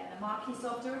software. Yeah, the marking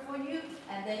software for you,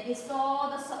 and then install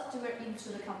the software into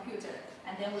the computer,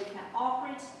 and then we can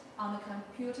operate on the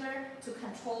computer to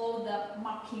control the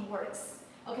marking works.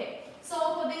 Okay,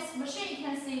 so for this machine, you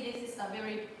can see this is a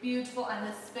very beautiful and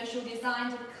a special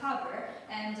designed cover,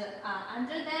 and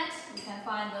under that you can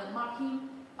find the marking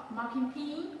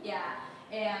pin, yeah,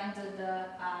 and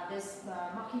this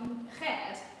marking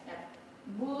head that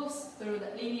moves through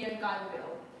the linear guide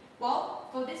wheel. Well,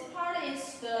 for this part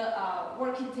is the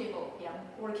working table, yeah,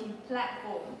 working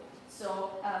platform. So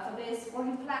for this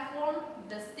working platform,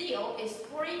 the steel is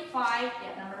 45,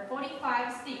 yeah, number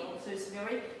 45 steel. So it's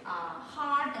very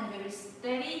hard and very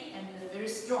steady and very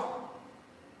strong.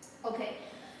 Okay,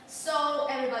 so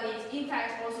everybody, in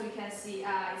fact, also you can see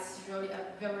it's really a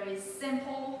very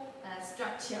simple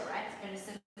structure, right? Very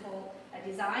simple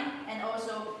design, and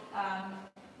also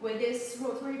with this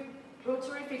rotary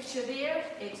fixture there,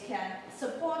 it can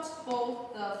support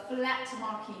both the flat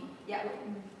marking. Yeah,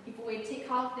 if we take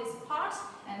out this part,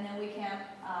 and then we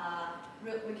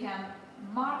can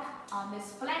mark on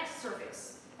this flat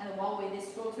surface, and while with this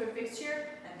rotary fixture,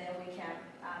 and then we can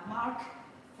mark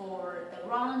for the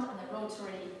round and the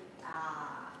rotary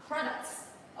products.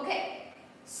 Okay,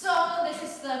 so this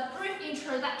is the brief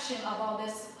introduction about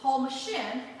this whole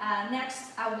machine.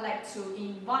 Next, I would like to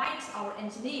invite our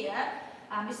engineer,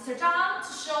 Mr. Zhang,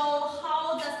 to show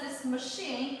how does this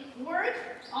machine work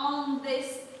on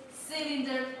this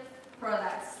cylinder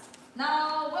products.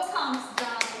 Now, welcome, Mr.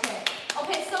 Zhang.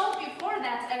 Okay, so before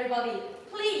that, everybody,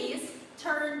 please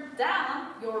turn down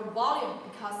your volume,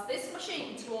 because this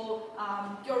machine, it will,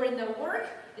 during the work,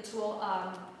 it will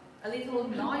a little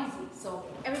noisy. So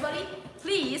everybody,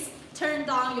 please turn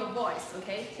down your voice,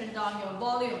 okay? Turn down your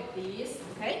volume, please,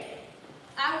 okay?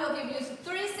 I will give you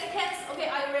 3 seconds. Okay,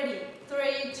 are you ready?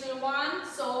 3, 2, 1.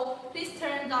 So please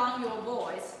turn down your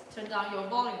voice, turn down your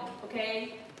volume,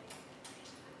 okay?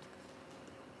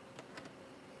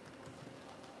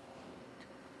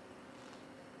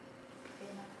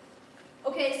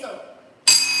 Okay, so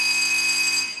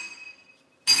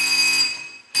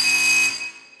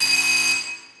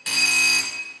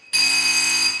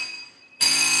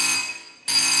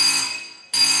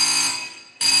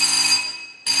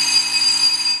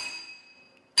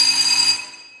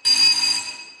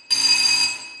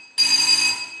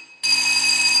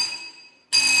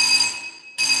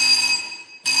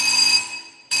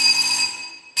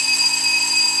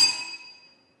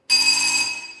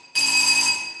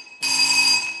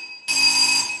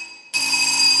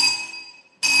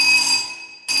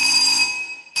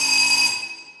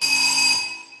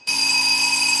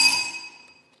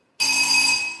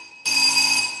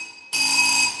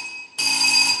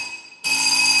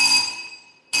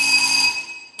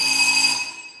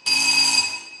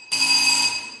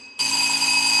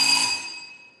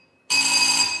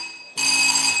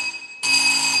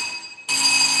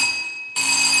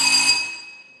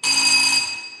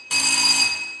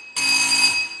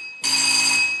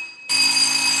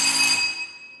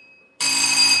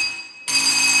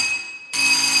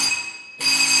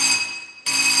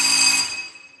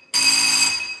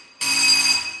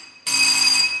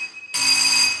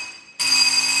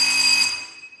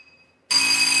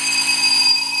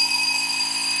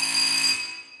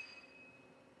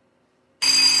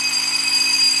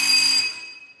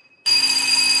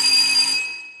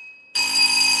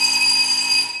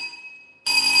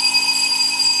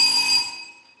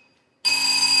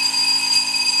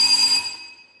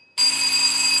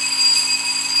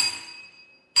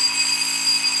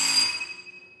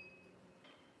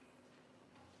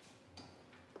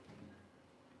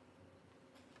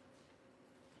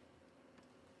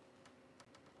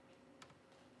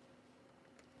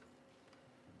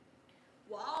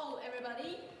wow,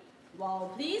 everybody.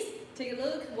 Wow, please take a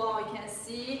look. Wow, you can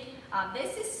see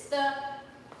this is the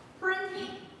printing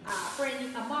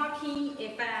marking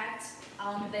effect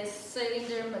on this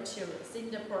cylinder material,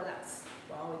 cylinder products.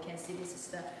 Well, we can see this is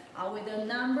the with the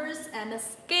numbers and the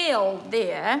scale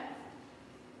there.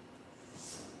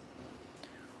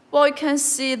 Well, you can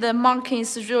see the marking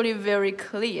is really very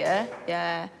clear,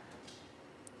 yeah,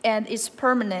 and it's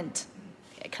permanent.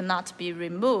 It cannot be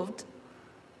removed.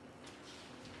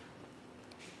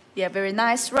 Yeah, very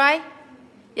nice, right?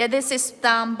 Yeah, this is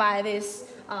done by this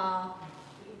model.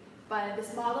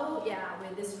 Yeah,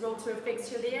 with this rotary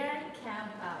fixture there, it can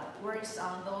works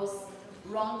on those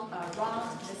round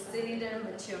the cylinder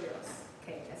materials.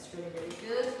 Okay, that's really very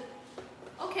good.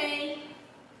 Okay,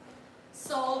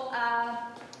 so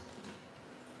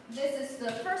this is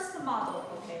the first model.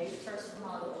 Okay, first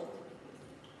model.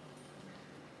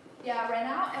 Yeah, right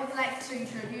now I would like to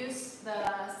introduce the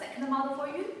second model for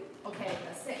you. Okay,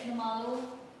 the second model.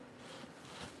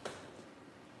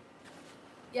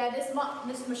 Yeah, this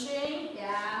machine,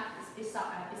 yeah, is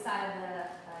beside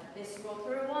this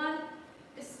rotary one.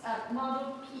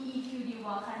 model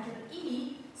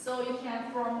PEQD100E. So you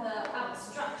can from the out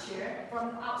structure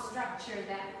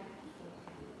that.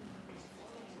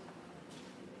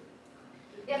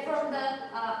 Yeah, from the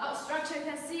out structure you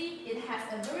can see it has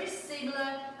a very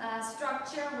similar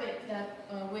structure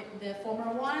with the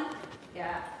former one.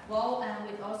 Yeah, well, and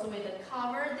with the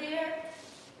cover there.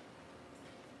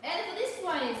 And for this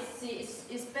one is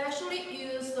especially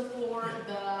used for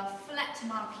the flat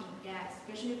marking. Yeah,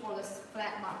 especially for the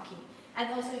flat marking.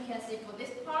 And also you can see for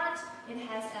this part it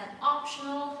has an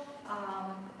optional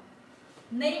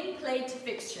nameplate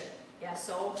fixture. Yeah,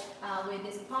 so with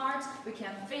this part we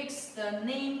can fix the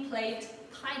nameplate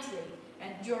tightly,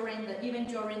 and even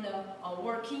during the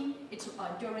working,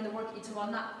 during the work it will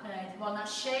not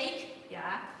shake.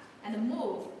 Yeah, and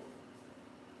move.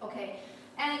 Okay,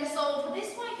 and so for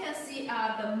this one you can see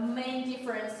the main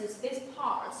difference is this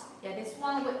part. Yeah, this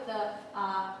one with the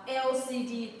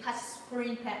LCD touch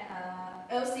screen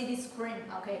LCD screen.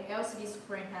 Okay, LCD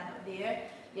screen panel there.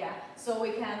 Yeah, so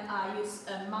we can use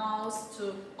a mouse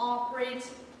to operate,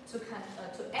 to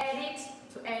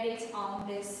edit on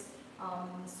this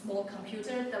small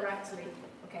computer directly.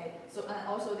 Okay, so and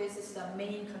also this is the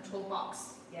main control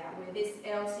box. Yeah, with this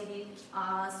LCD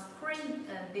screen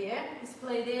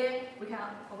display there,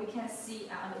 we can see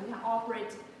we can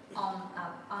operate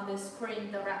on the screen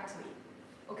directly.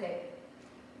 Okay.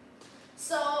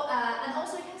 So, and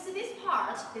also you can see this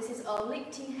part, this is a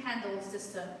lifting handle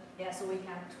system. Yeah, so we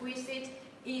can twist it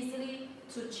easily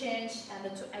to change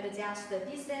and to adjust the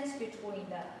distance between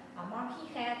the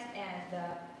marking head and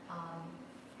the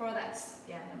products,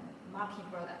 yeah, the marking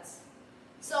products.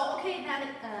 So, okay,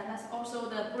 that's also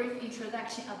the brief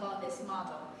introduction about this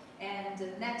model. And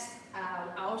next,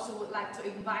 I also would like to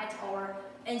invite our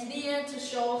engineer to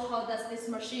show how does this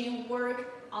machine work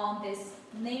on this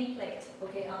nameplate.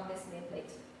 Okay, on this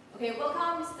nameplate. Okay,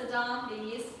 welcome, Mr. Don,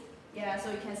 please. Yeah, so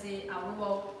you can see we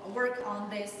will work on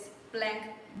this blank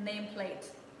nameplate.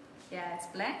 Yeah, it's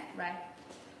blank, right?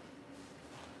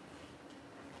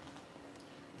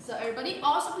 So everybody,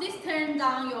 also please turn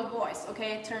down your voice.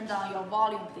 Okay, turn down your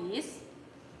volume, please.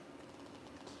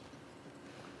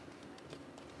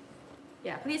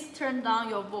 Yeah, please turn down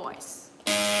your voice.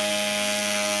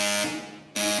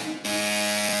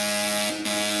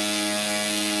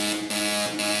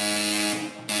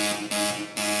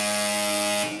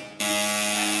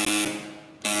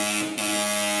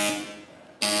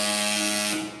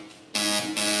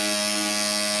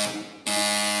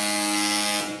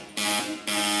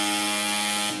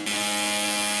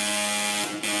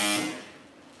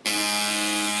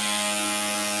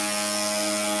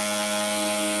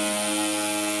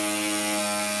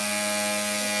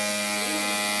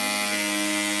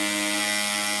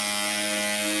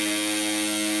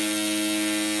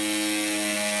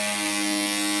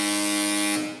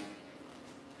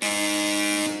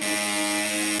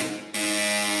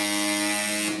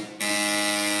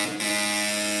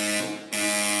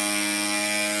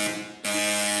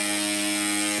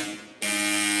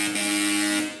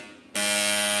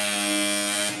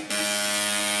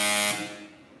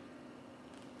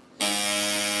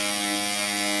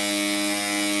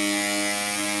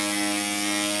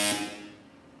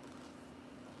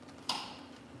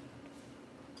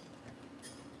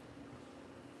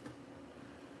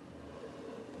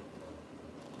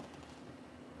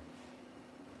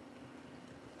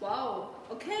 Wow,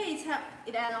 okay, it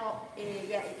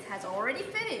has already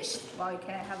finished. Well, you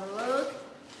can have a look.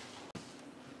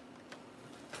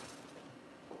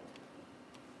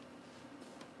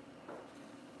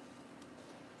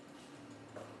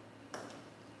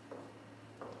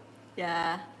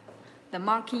 Yeah, the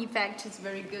marking effect is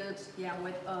very good. Yeah,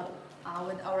 with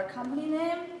our company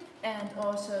name and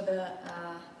also the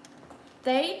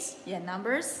date. Yeah,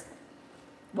 numbers.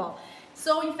 Wow.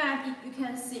 So in fact, you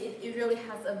can see it really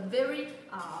has a very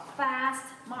fast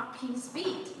marking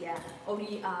speed. Yeah,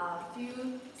 only a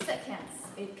few seconds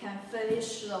it can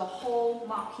finish the whole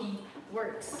marking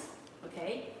works.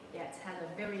 Okay. Yeah, it has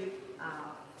a very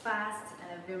fast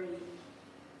and a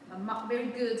very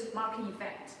good marking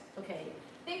effect. Okay.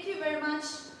 Thank you very much.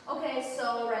 Okay,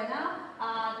 so right now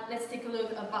let's take a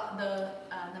look about the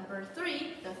number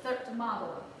 3, the third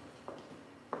model.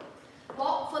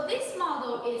 Well, for this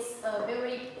model, it's a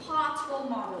very portable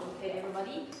model, okay,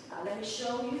 everybody? Let me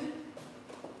show you.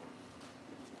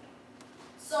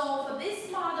 So, for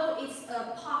this model, it's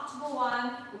a portable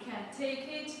one. We can take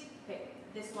it, okay,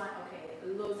 this one,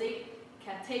 okay, lose it,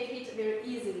 can take it very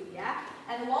easily, yeah?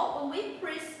 And when we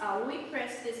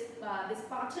press this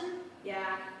button,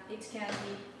 yeah, it can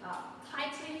be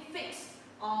tightly fixed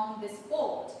on this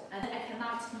board, and I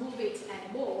cannot move it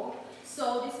anymore.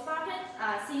 So this button,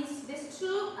 since these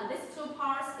two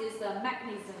parts is the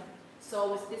mechanism.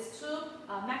 So with these two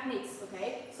magnets,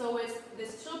 okay. So with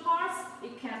these two parts,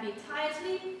 it can be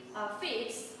tightly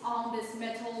fixed on this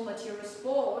metal materials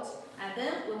board. And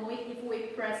then if we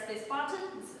press this button,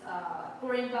 this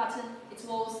green button, it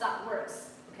will start works.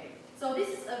 Okay. So this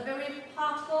is a very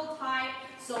portable type.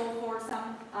 So for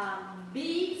some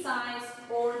big size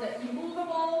or the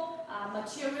immovable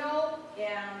material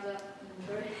and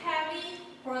very heavy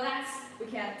products, we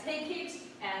can take it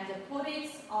and put it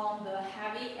on the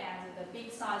heavy and the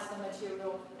big size of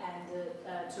material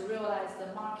and to realize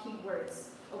the marking works.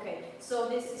 Okay, so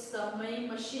this is the main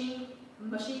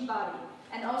machine body,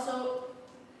 and also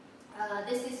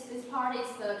this part is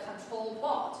the control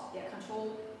board,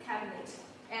 control cabinet.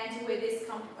 And with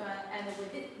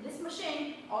this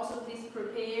machine, also please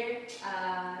prepare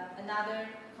another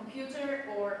computer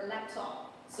or laptop.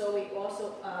 So we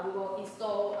also we will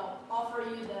offer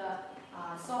you the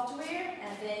software,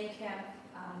 and then you can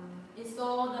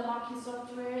install the marking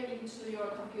software into your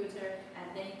computer,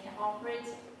 and then you can operate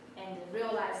and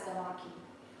realize the marking.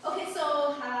 Okay,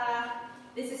 so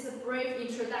this is a brief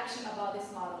introduction about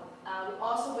this model. We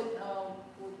also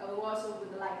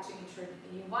would like to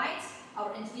invite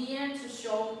our engineer to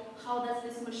show how does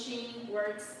this machine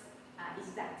works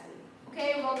exactly.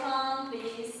 Okay, welcome,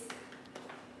 please.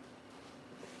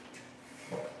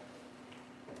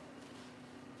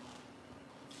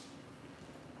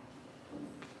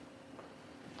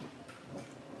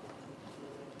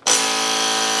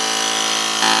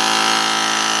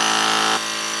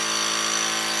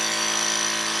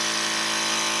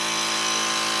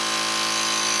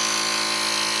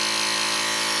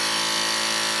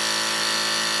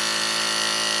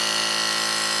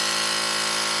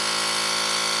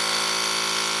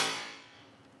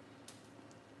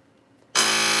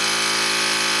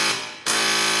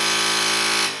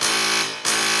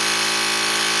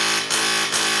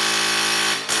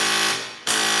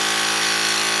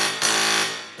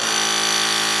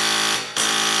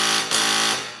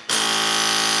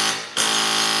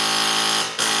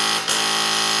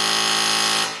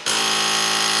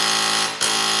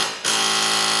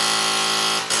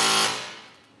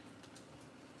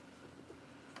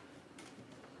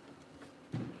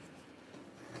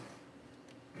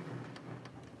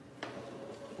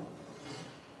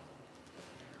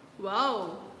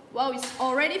 Wow, it's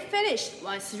already finished.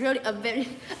 Wow, it's really a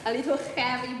little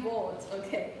heavy board.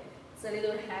 Okay, it's a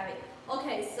little heavy.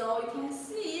 Okay, so you can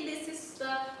see this is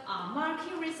the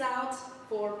marking result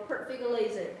for perfect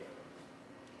laser.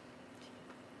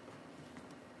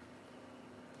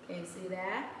 Can you see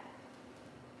that?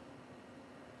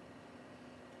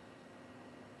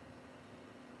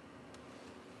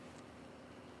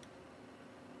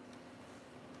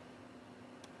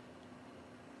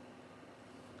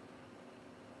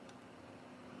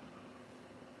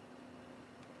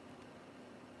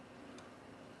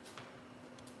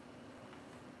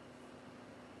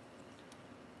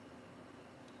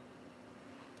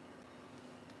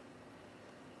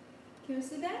 Can you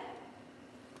see that?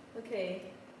 Okay.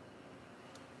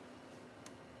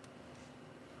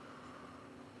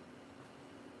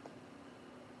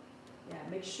 Yeah,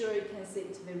 make sure you can see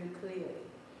it very clearly.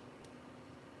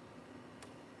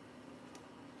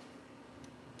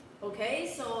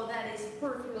 Okay, so that is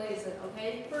perfect laser.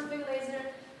 Okay, perfect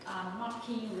laser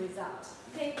marking result.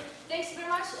 Okay, thanks very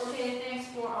much. Okay, thanks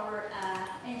for our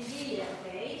engineer.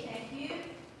 Okay, thank you.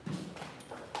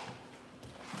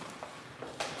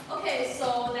 Okay,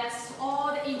 so that's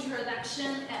all the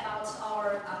introduction about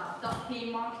our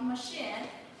peen marking machine.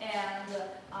 And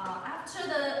after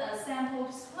the sample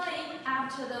display,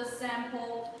 after the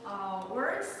sample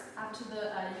works, after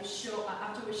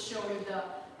we show you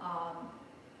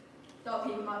the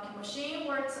peen marking machine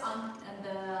works on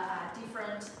the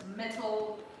different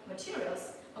metal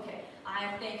materials. Okay,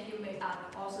 I think you may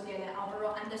also get an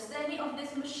overall understanding of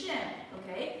this machine.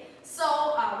 Okay,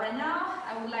 so right now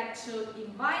I would like to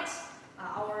invite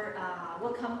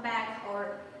welcome back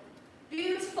our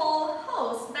beautiful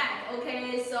host back.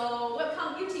 Okay, so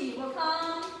welcome Beauty,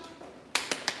 welcome.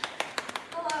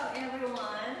 Hello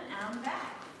everyone, I'm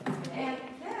back. And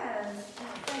yes,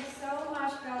 thanks so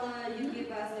much, Bella. You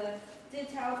give us a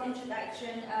detailed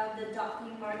introduction of the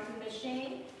peen marking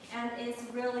machine, and it's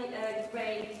really a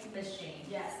great machine.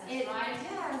 Yes, that's right.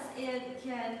 Yes, it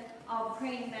can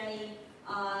print many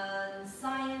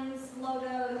science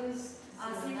logos,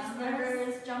 series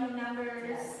numbers, jumping numbers,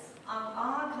 yes.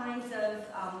 All kinds of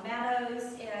metals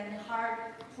and hard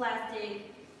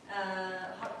plastic.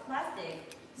 Yes.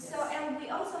 So, and we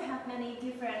also have many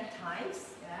different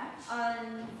types.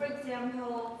 For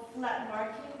example, flat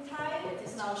marking type. It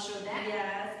is now show that.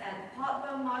 Yes, and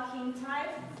potwell marking type.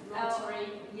 Rotary.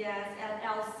 Yes, and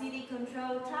LCD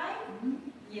control type.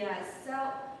 Yes,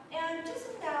 so, and just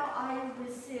now I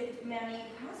received many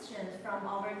questions from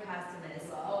our customers.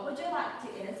 Wow. Would you like to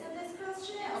answer these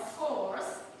questions? Of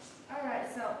course.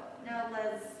 Alright, so now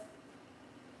let's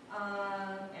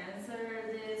answer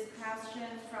these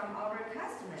questions from our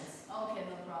customers. Okay,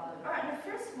 no problem. Alright, the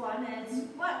first one is,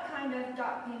 what kind of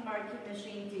dot peen marking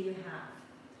machine do you have?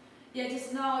 Yeah,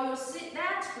 just now you see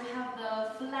that we have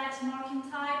the flat marking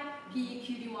type,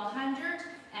 PEQD 100,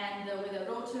 and with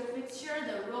the rotary fixture,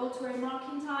 the rotary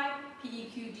marking type,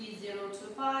 PEQD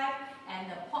 025,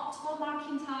 and the portable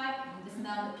marking type, this is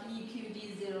now the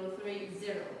PEQD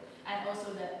 030. And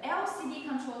also the LCD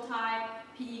control type,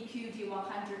 PEQD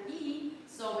 100E.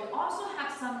 So we also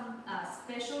have some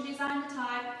special design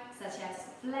type, such as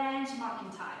flange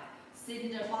marking type,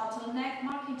 cylinder bottleneck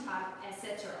marking type,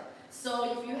 etc.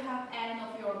 So if you have any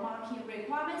of your marking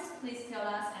requirements, please tell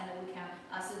us and we can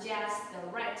suggest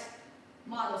the right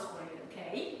models for you,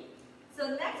 okay?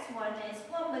 So next one is,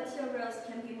 what materials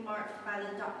can be marked by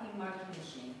the dot peen marking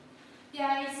machine?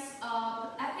 Yeah, it's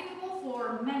applicable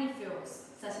for many fields,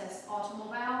 such as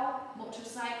automobile,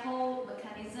 motorcycle,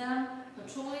 mechanism,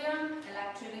 petroleum,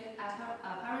 electronic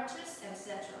apparatus,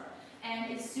 etc.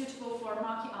 And it's suitable for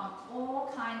marking on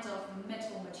all kinds of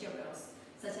metal materials,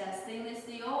 such as stainless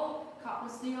steel, carbon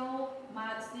steel,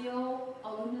 mild steel,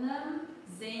 aluminum,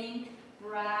 zinc,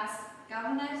 brass,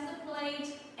 galvanized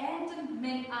plate, and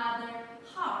many other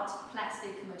hard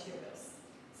plastic materials.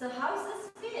 So how is the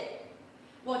speed?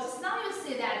 Well, just now you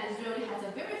see that it really has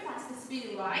a very fast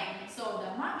speed, right? So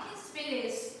the marking speed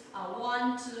is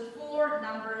 1 to 4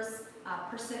 numbers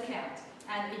per second,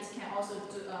 and it can also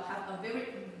have a very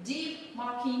deep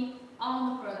marking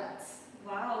on the products.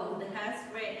 Wow, that's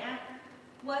great. And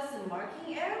what's the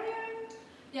marking area?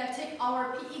 Yeah, take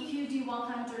our PEQD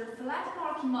 100 flat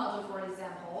marking model for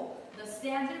example. The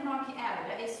standard marking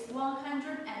area is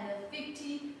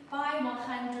 150 by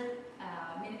 100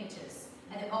 millimeters.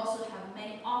 And they also have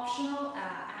many optional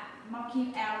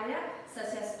marking area,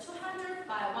 such as 200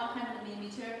 by 100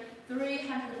 millimeter,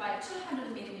 300 by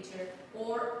 200 millimeter,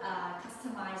 or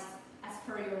customized as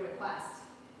per your request.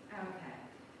 Okay.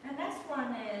 And next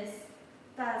one is,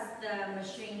 does the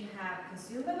machine have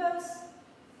consumables?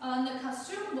 The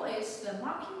consumable is the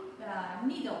marking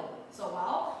needle. So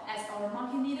well, as our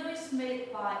marking needle is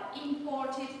made by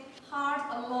imported hard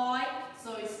alloy,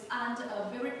 so it's under a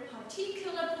very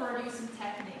particular producing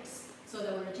techniques. So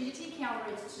the rigidity can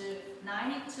reach to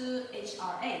 92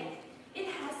 HRA. It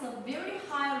has a very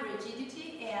high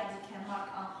rigidity and can mark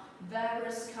on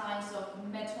various kinds of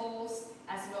metals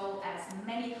as well as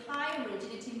many high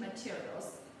rigidity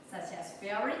materials such as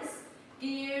bearings,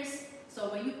 gears. So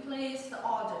when you place the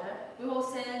order, we will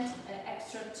send an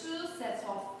extra 2 sets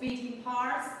of fitting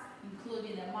parts,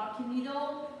 including the marking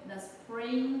needle, the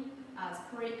spring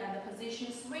and the position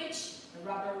switch, the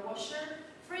rubber washer,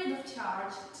 free of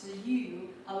charge to you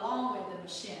along with the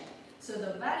machine. So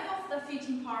the value of the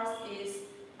fitting parts is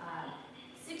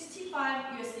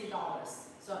 $65 US.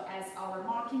 So as our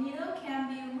marking needle can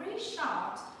be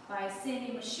resharpened by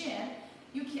sanding machine,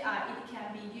 it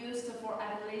can be used for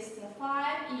at least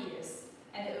 5 years.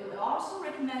 And it will also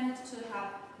recommend to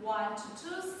have 1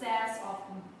 to 2 sets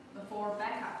for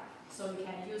backup. So you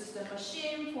can use the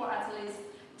machine for at least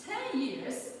 10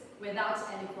 years without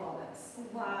any problems.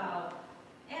 Wow.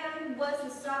 And what's the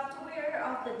software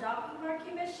of the dot peen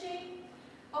marking machine?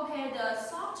 Okay, the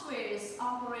software is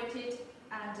operated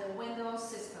under Windows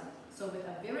system, so with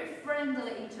a very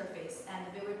friendly interface and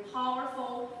a very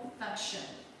powerful function.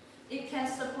 It can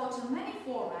support many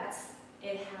formats.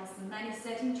 It has many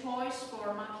setting choice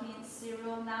for marking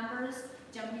serial numbers,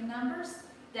 jumping numbers,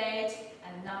 date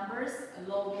and numbers,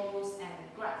 logos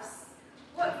and graphs.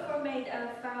 What format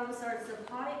of files are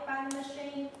supported by the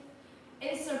machine?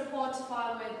 It supports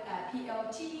file with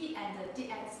PLT and the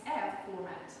DXF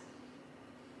format.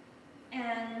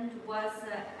 And what's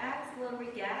the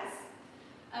auxiliary gas?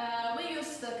 We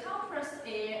use the compressed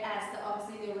air as the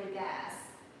auxiliary gas.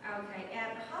 Okay,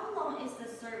 and how long is the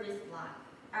service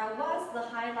life? What's the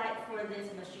highlight for this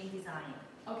machine design?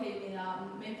 Okay, in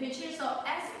main feature, so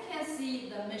as you can see,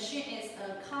 the machine is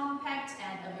compact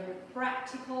and very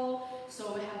practical.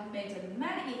 So we have made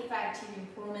many effective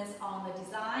improvements on the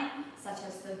design, such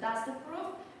as the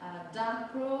dust-proof,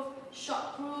 damp-proof,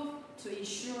 shock-proof, to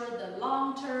ensure the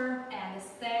long-term and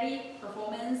steady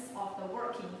performance of the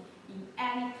working in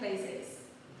any places.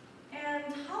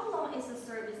 And how long is the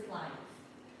service life?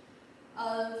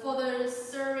 For the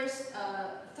service,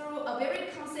 through a very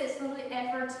consistent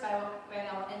effort by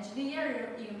our engineer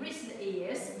in recent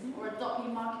years, our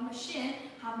peen marking machine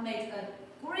have made a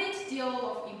great deal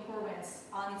of improvements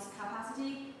on its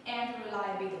capacity and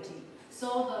reliability. So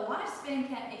the lifespan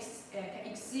can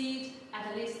exceed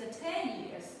at least 10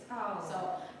 years. Oh. So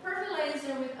perfect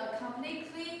laser with a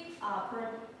completely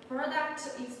product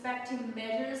inspecting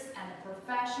measures and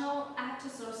professional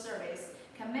after-sales service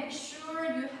can make sure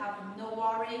you have no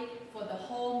worry for the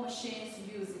whole machine's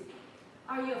using.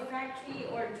 Are you a factory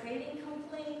or trading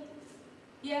company?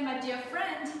 Yeah, my dear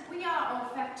friend, we are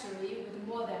a factory with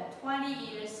more than 20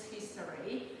 years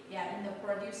history in the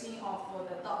producing of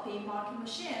the peen marking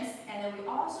machines, and we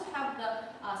also have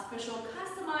the special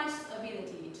customized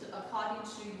ability according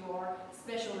to your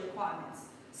special requirements.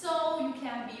 So you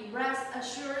can be rest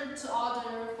assured to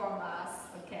order from us,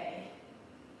 okay?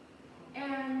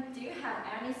 And do you have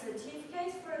any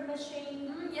certificates for the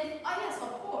machine? Yes, yes,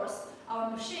 of course.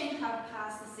 Our machine have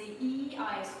passed the CE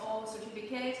ISO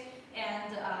certificate,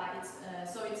 and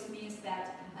so it means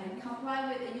that you comply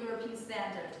with the European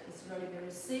standard. It's really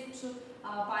very safe to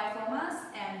buy from us,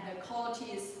 and the quality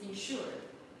is ensured.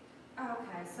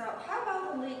 Okay, so how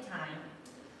about the lead time?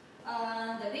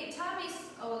 The lead time is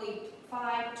only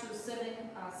 5 to 7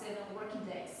 working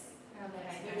days.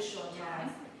 That's a very short time.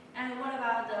 Yes. And what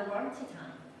about the warranty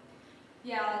time?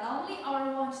 Yeah, normally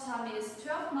our warranty time is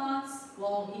 12 months.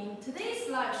 Well, in today's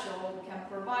live show, we can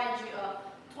provide you a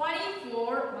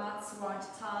 24 months warranty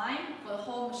time for the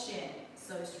whole machine.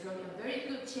 So it's really a very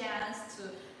good chance to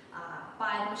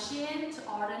buy the machine, to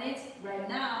order it right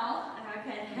now.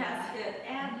 Okay, that's good.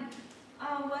 And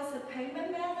what's the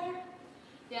payment method?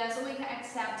 Yeah, so we can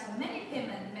accept many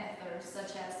payment methods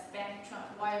such as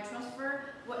wire transfer,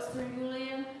 Western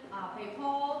Union,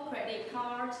 PayPal, credit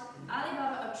card,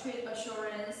 Alibaba trade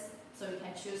assurance. So you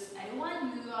can choose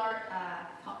anyone you are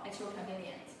at your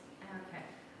convenience. Okay.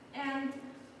 And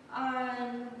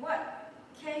what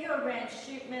can you arrange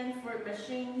shipment for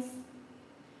machines?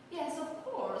 Yes, of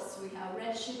course. We have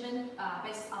arranged shipment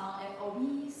based on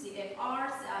FOB, CFR,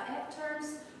 CIF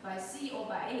terms by sea or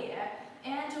by air.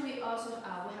 And we also we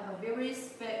have a very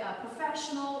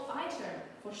professional item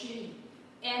for shipping.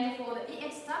 And for the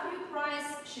EXW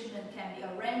price, shipment can be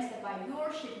arranged by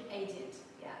your shipping agent.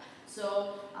 Yeah.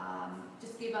 So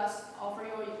just offer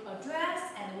your address,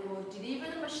 and we will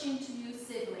deliver the machine to you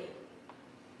safely.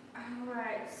 All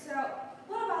right. So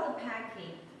what about the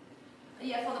packing?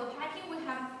 Yeah, for the packing, we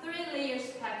have 3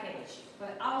 layers package. For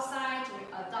the outside, we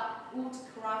adopt wood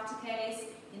craft case.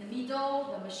 In the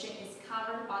middle, the machine is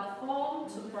covered by the foam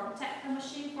to protect the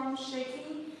machine from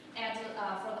shaking. And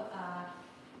at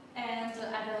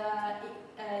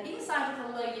the inside of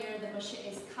the layer, the machine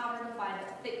is covered by the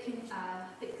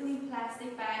thickening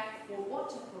plastic bag for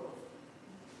waterproof.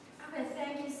 Okay,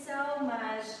 thank you so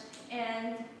much.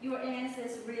 And your answer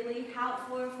is really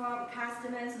helpful for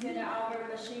customers to know our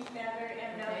machine better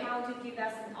and know how to give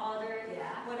us an order.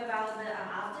 Yeah. What about the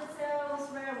after sales,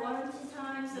 warranty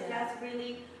time? So that's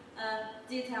really a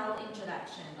detailed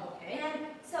introduction. Okay. And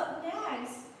so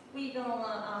next, we're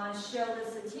gonna show the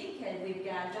certificate we've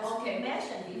got just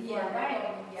mentioned before,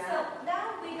 right? Yeah. So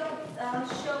now we're gonna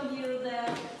show you the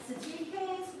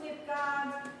certificates we've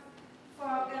got for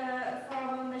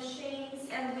our machines,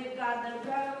 and we've got the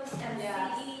ROSE and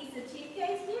CE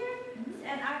certificates here.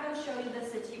 And I'm going to show you the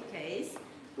certificates.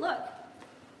 Look,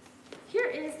 here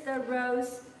is the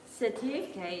ROSE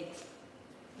certificate,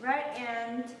 right?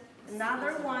 And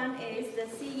another one is the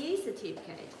CE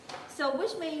certificate. So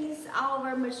which means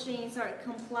our machines are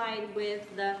compliant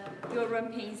with the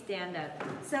European standard.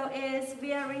 So it's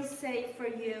very safe for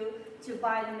you to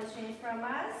buy the machines from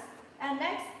us. And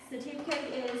next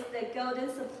certificate is the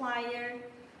Golden Supplier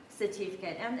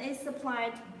certificate, and it's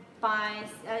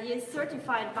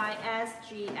certified by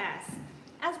SGS.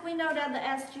 As we know that the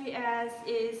SGS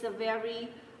is a very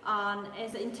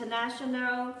is an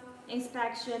international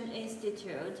inspection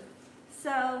institute,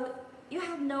 so you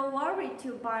have no worry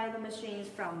to buy the machines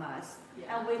from us.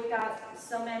 Yeah. And we've got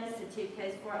so many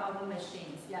certificates for our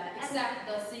machines. Yeah, except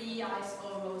the CE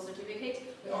ISO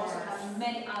certificate, we also have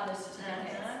many other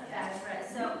certificates. That's right.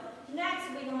 So next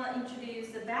we're going to introduce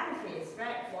the benefits,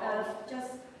 right?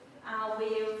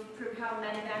 We've prepared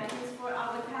many benefits for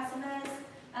our customers.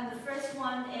 And the first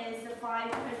one is the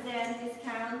 5%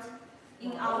 discount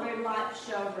in our live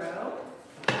showroom.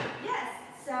 Yes,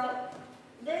 so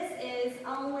this is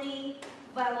only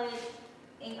valid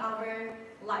in our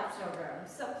live showroom.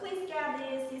 So please get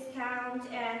this discount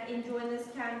and enjoy this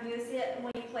discount, use it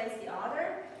when you place the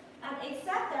order. And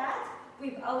except that,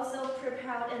 we've also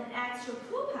prepared an extra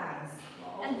coupons.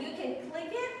 And you can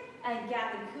click it and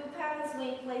get the coupons when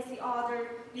you place the order.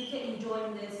 You can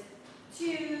enjoy this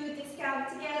 2 discount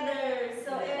together.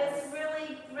 So Yes. it's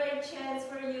really great chance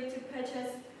for you to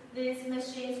purchase these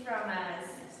machines from us.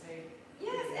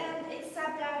 Yes, and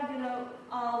except that, you know,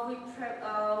 we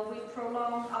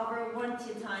prolong our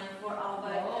warranty time for our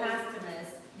customers.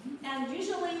 And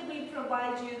usually we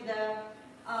provide you the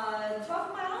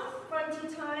 12-month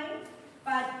warranty time,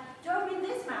 but during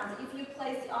this month, if you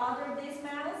place the order this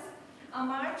month,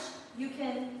 March, you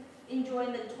can enjoy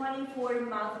the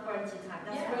 24-month warranty time.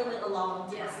 That's really a long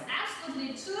time. Yes,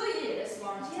 absolutely 2 years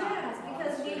warranty time. Yes,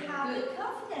 because we have the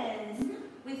confidence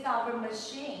with our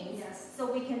machines. Yes. So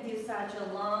we can do such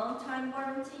a long time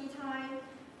warranty time.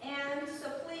 And so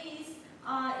please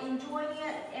enjoy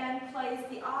it and place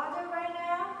the order right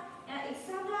now. And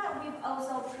except that, we've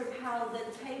also prepared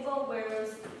the tableware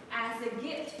as a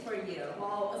gift for you.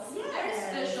 Wow, a very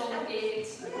special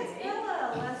gift. Yes,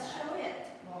 Bella, let's show it.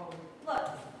 Wow. Look,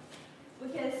 we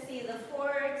can see the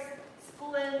forks,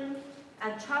 spoon,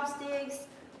 and chopsticks.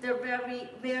 They're very,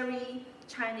 very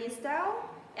Chinese style.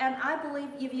 And I believe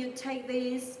if you take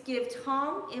this gift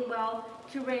home, it will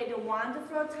create a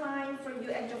wonderful time for you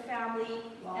and your family,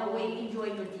 and we enjoy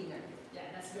your dinner. Yeah,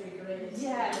 that's very great.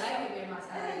 Yes. I like it very much.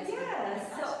 Yes,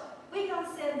 so we can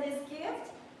send this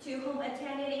gift to whom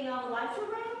attended in our lecture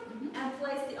room and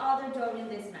place the order during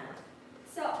this month.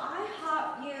 So I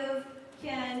hope you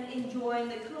can enjoy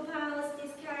the coupons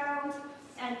discount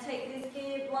and take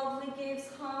these lovely gifts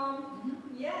home.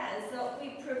 Yes, so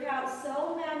we prepared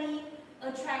so many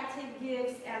attractive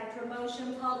gifts and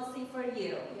promotion policy for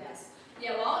you. Yes.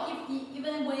 Yeah. Well,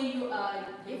 even when you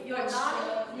if you're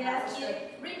not, yes,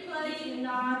 replay.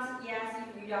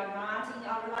 if you are not in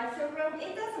our lecture room,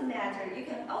 it doesn't matter. You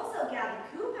can also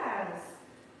get coupons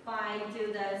by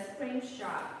do the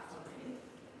screenshot. Okay.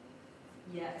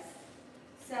 Yes.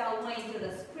 So when you do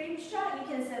the screenshot, you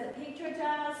can send a picture to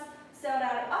us so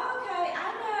that, okay, I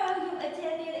know you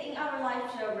attended in our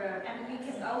lecture room, and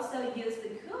you can also use the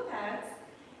coupons.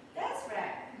 That's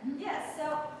right. Yes,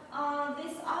 so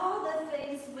these are the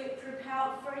things we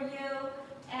prepared for you.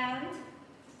 And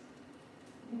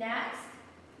next.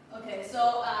 Okay,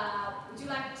 so would you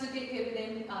like to give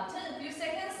them a few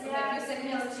seconds? Yeah, a few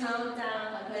seconds to count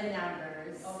down the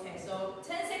numbers. Okay, so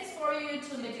 10 seconds for you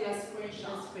to make a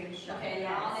screenshot. Okay,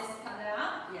 now let's count down.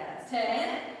 Yes.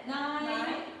 10,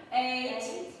 9,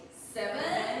 8, 7,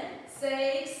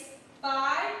 6,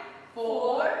 5,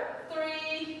 4,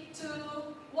 3, 2,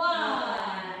 1.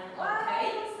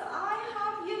 Okay. So I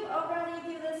hope you've already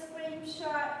did the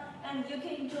screenshot and you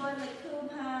can enjoy the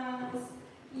coupons.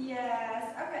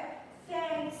 Yes. Okay.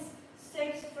 Thanks.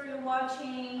 Thanks for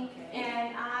watching. Okay.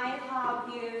 And I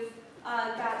hope you've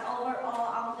got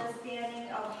overall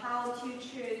understanding of how to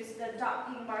choose the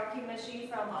docking marking machine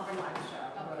from our live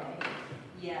show. Okay.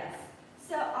 Yes.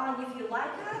 So if you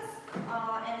like us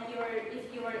and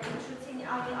if you are interested in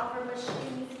our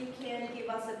machines, you can give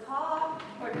us a call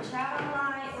or chat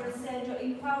online or send your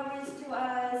inquiries to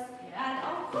us. And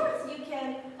of course, you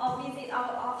can visit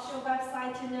our official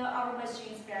website to know our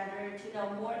machines better, to know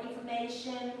more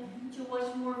information, to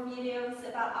watch more videos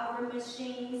about our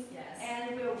machines. Yes.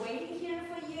 And we're waiting here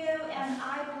for you. And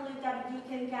I believe that you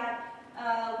can get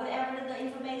whatever the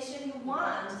information you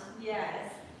want.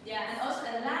 Yes. Yeah, and also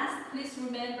at last, please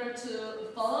remember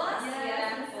to follow us.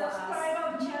 Yes, and subscribe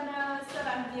our channel so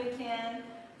that you can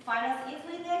find us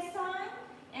easily next time.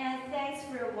 And thanks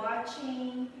for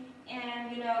watching.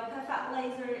 And you know, Perfect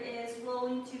Laser is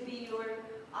willing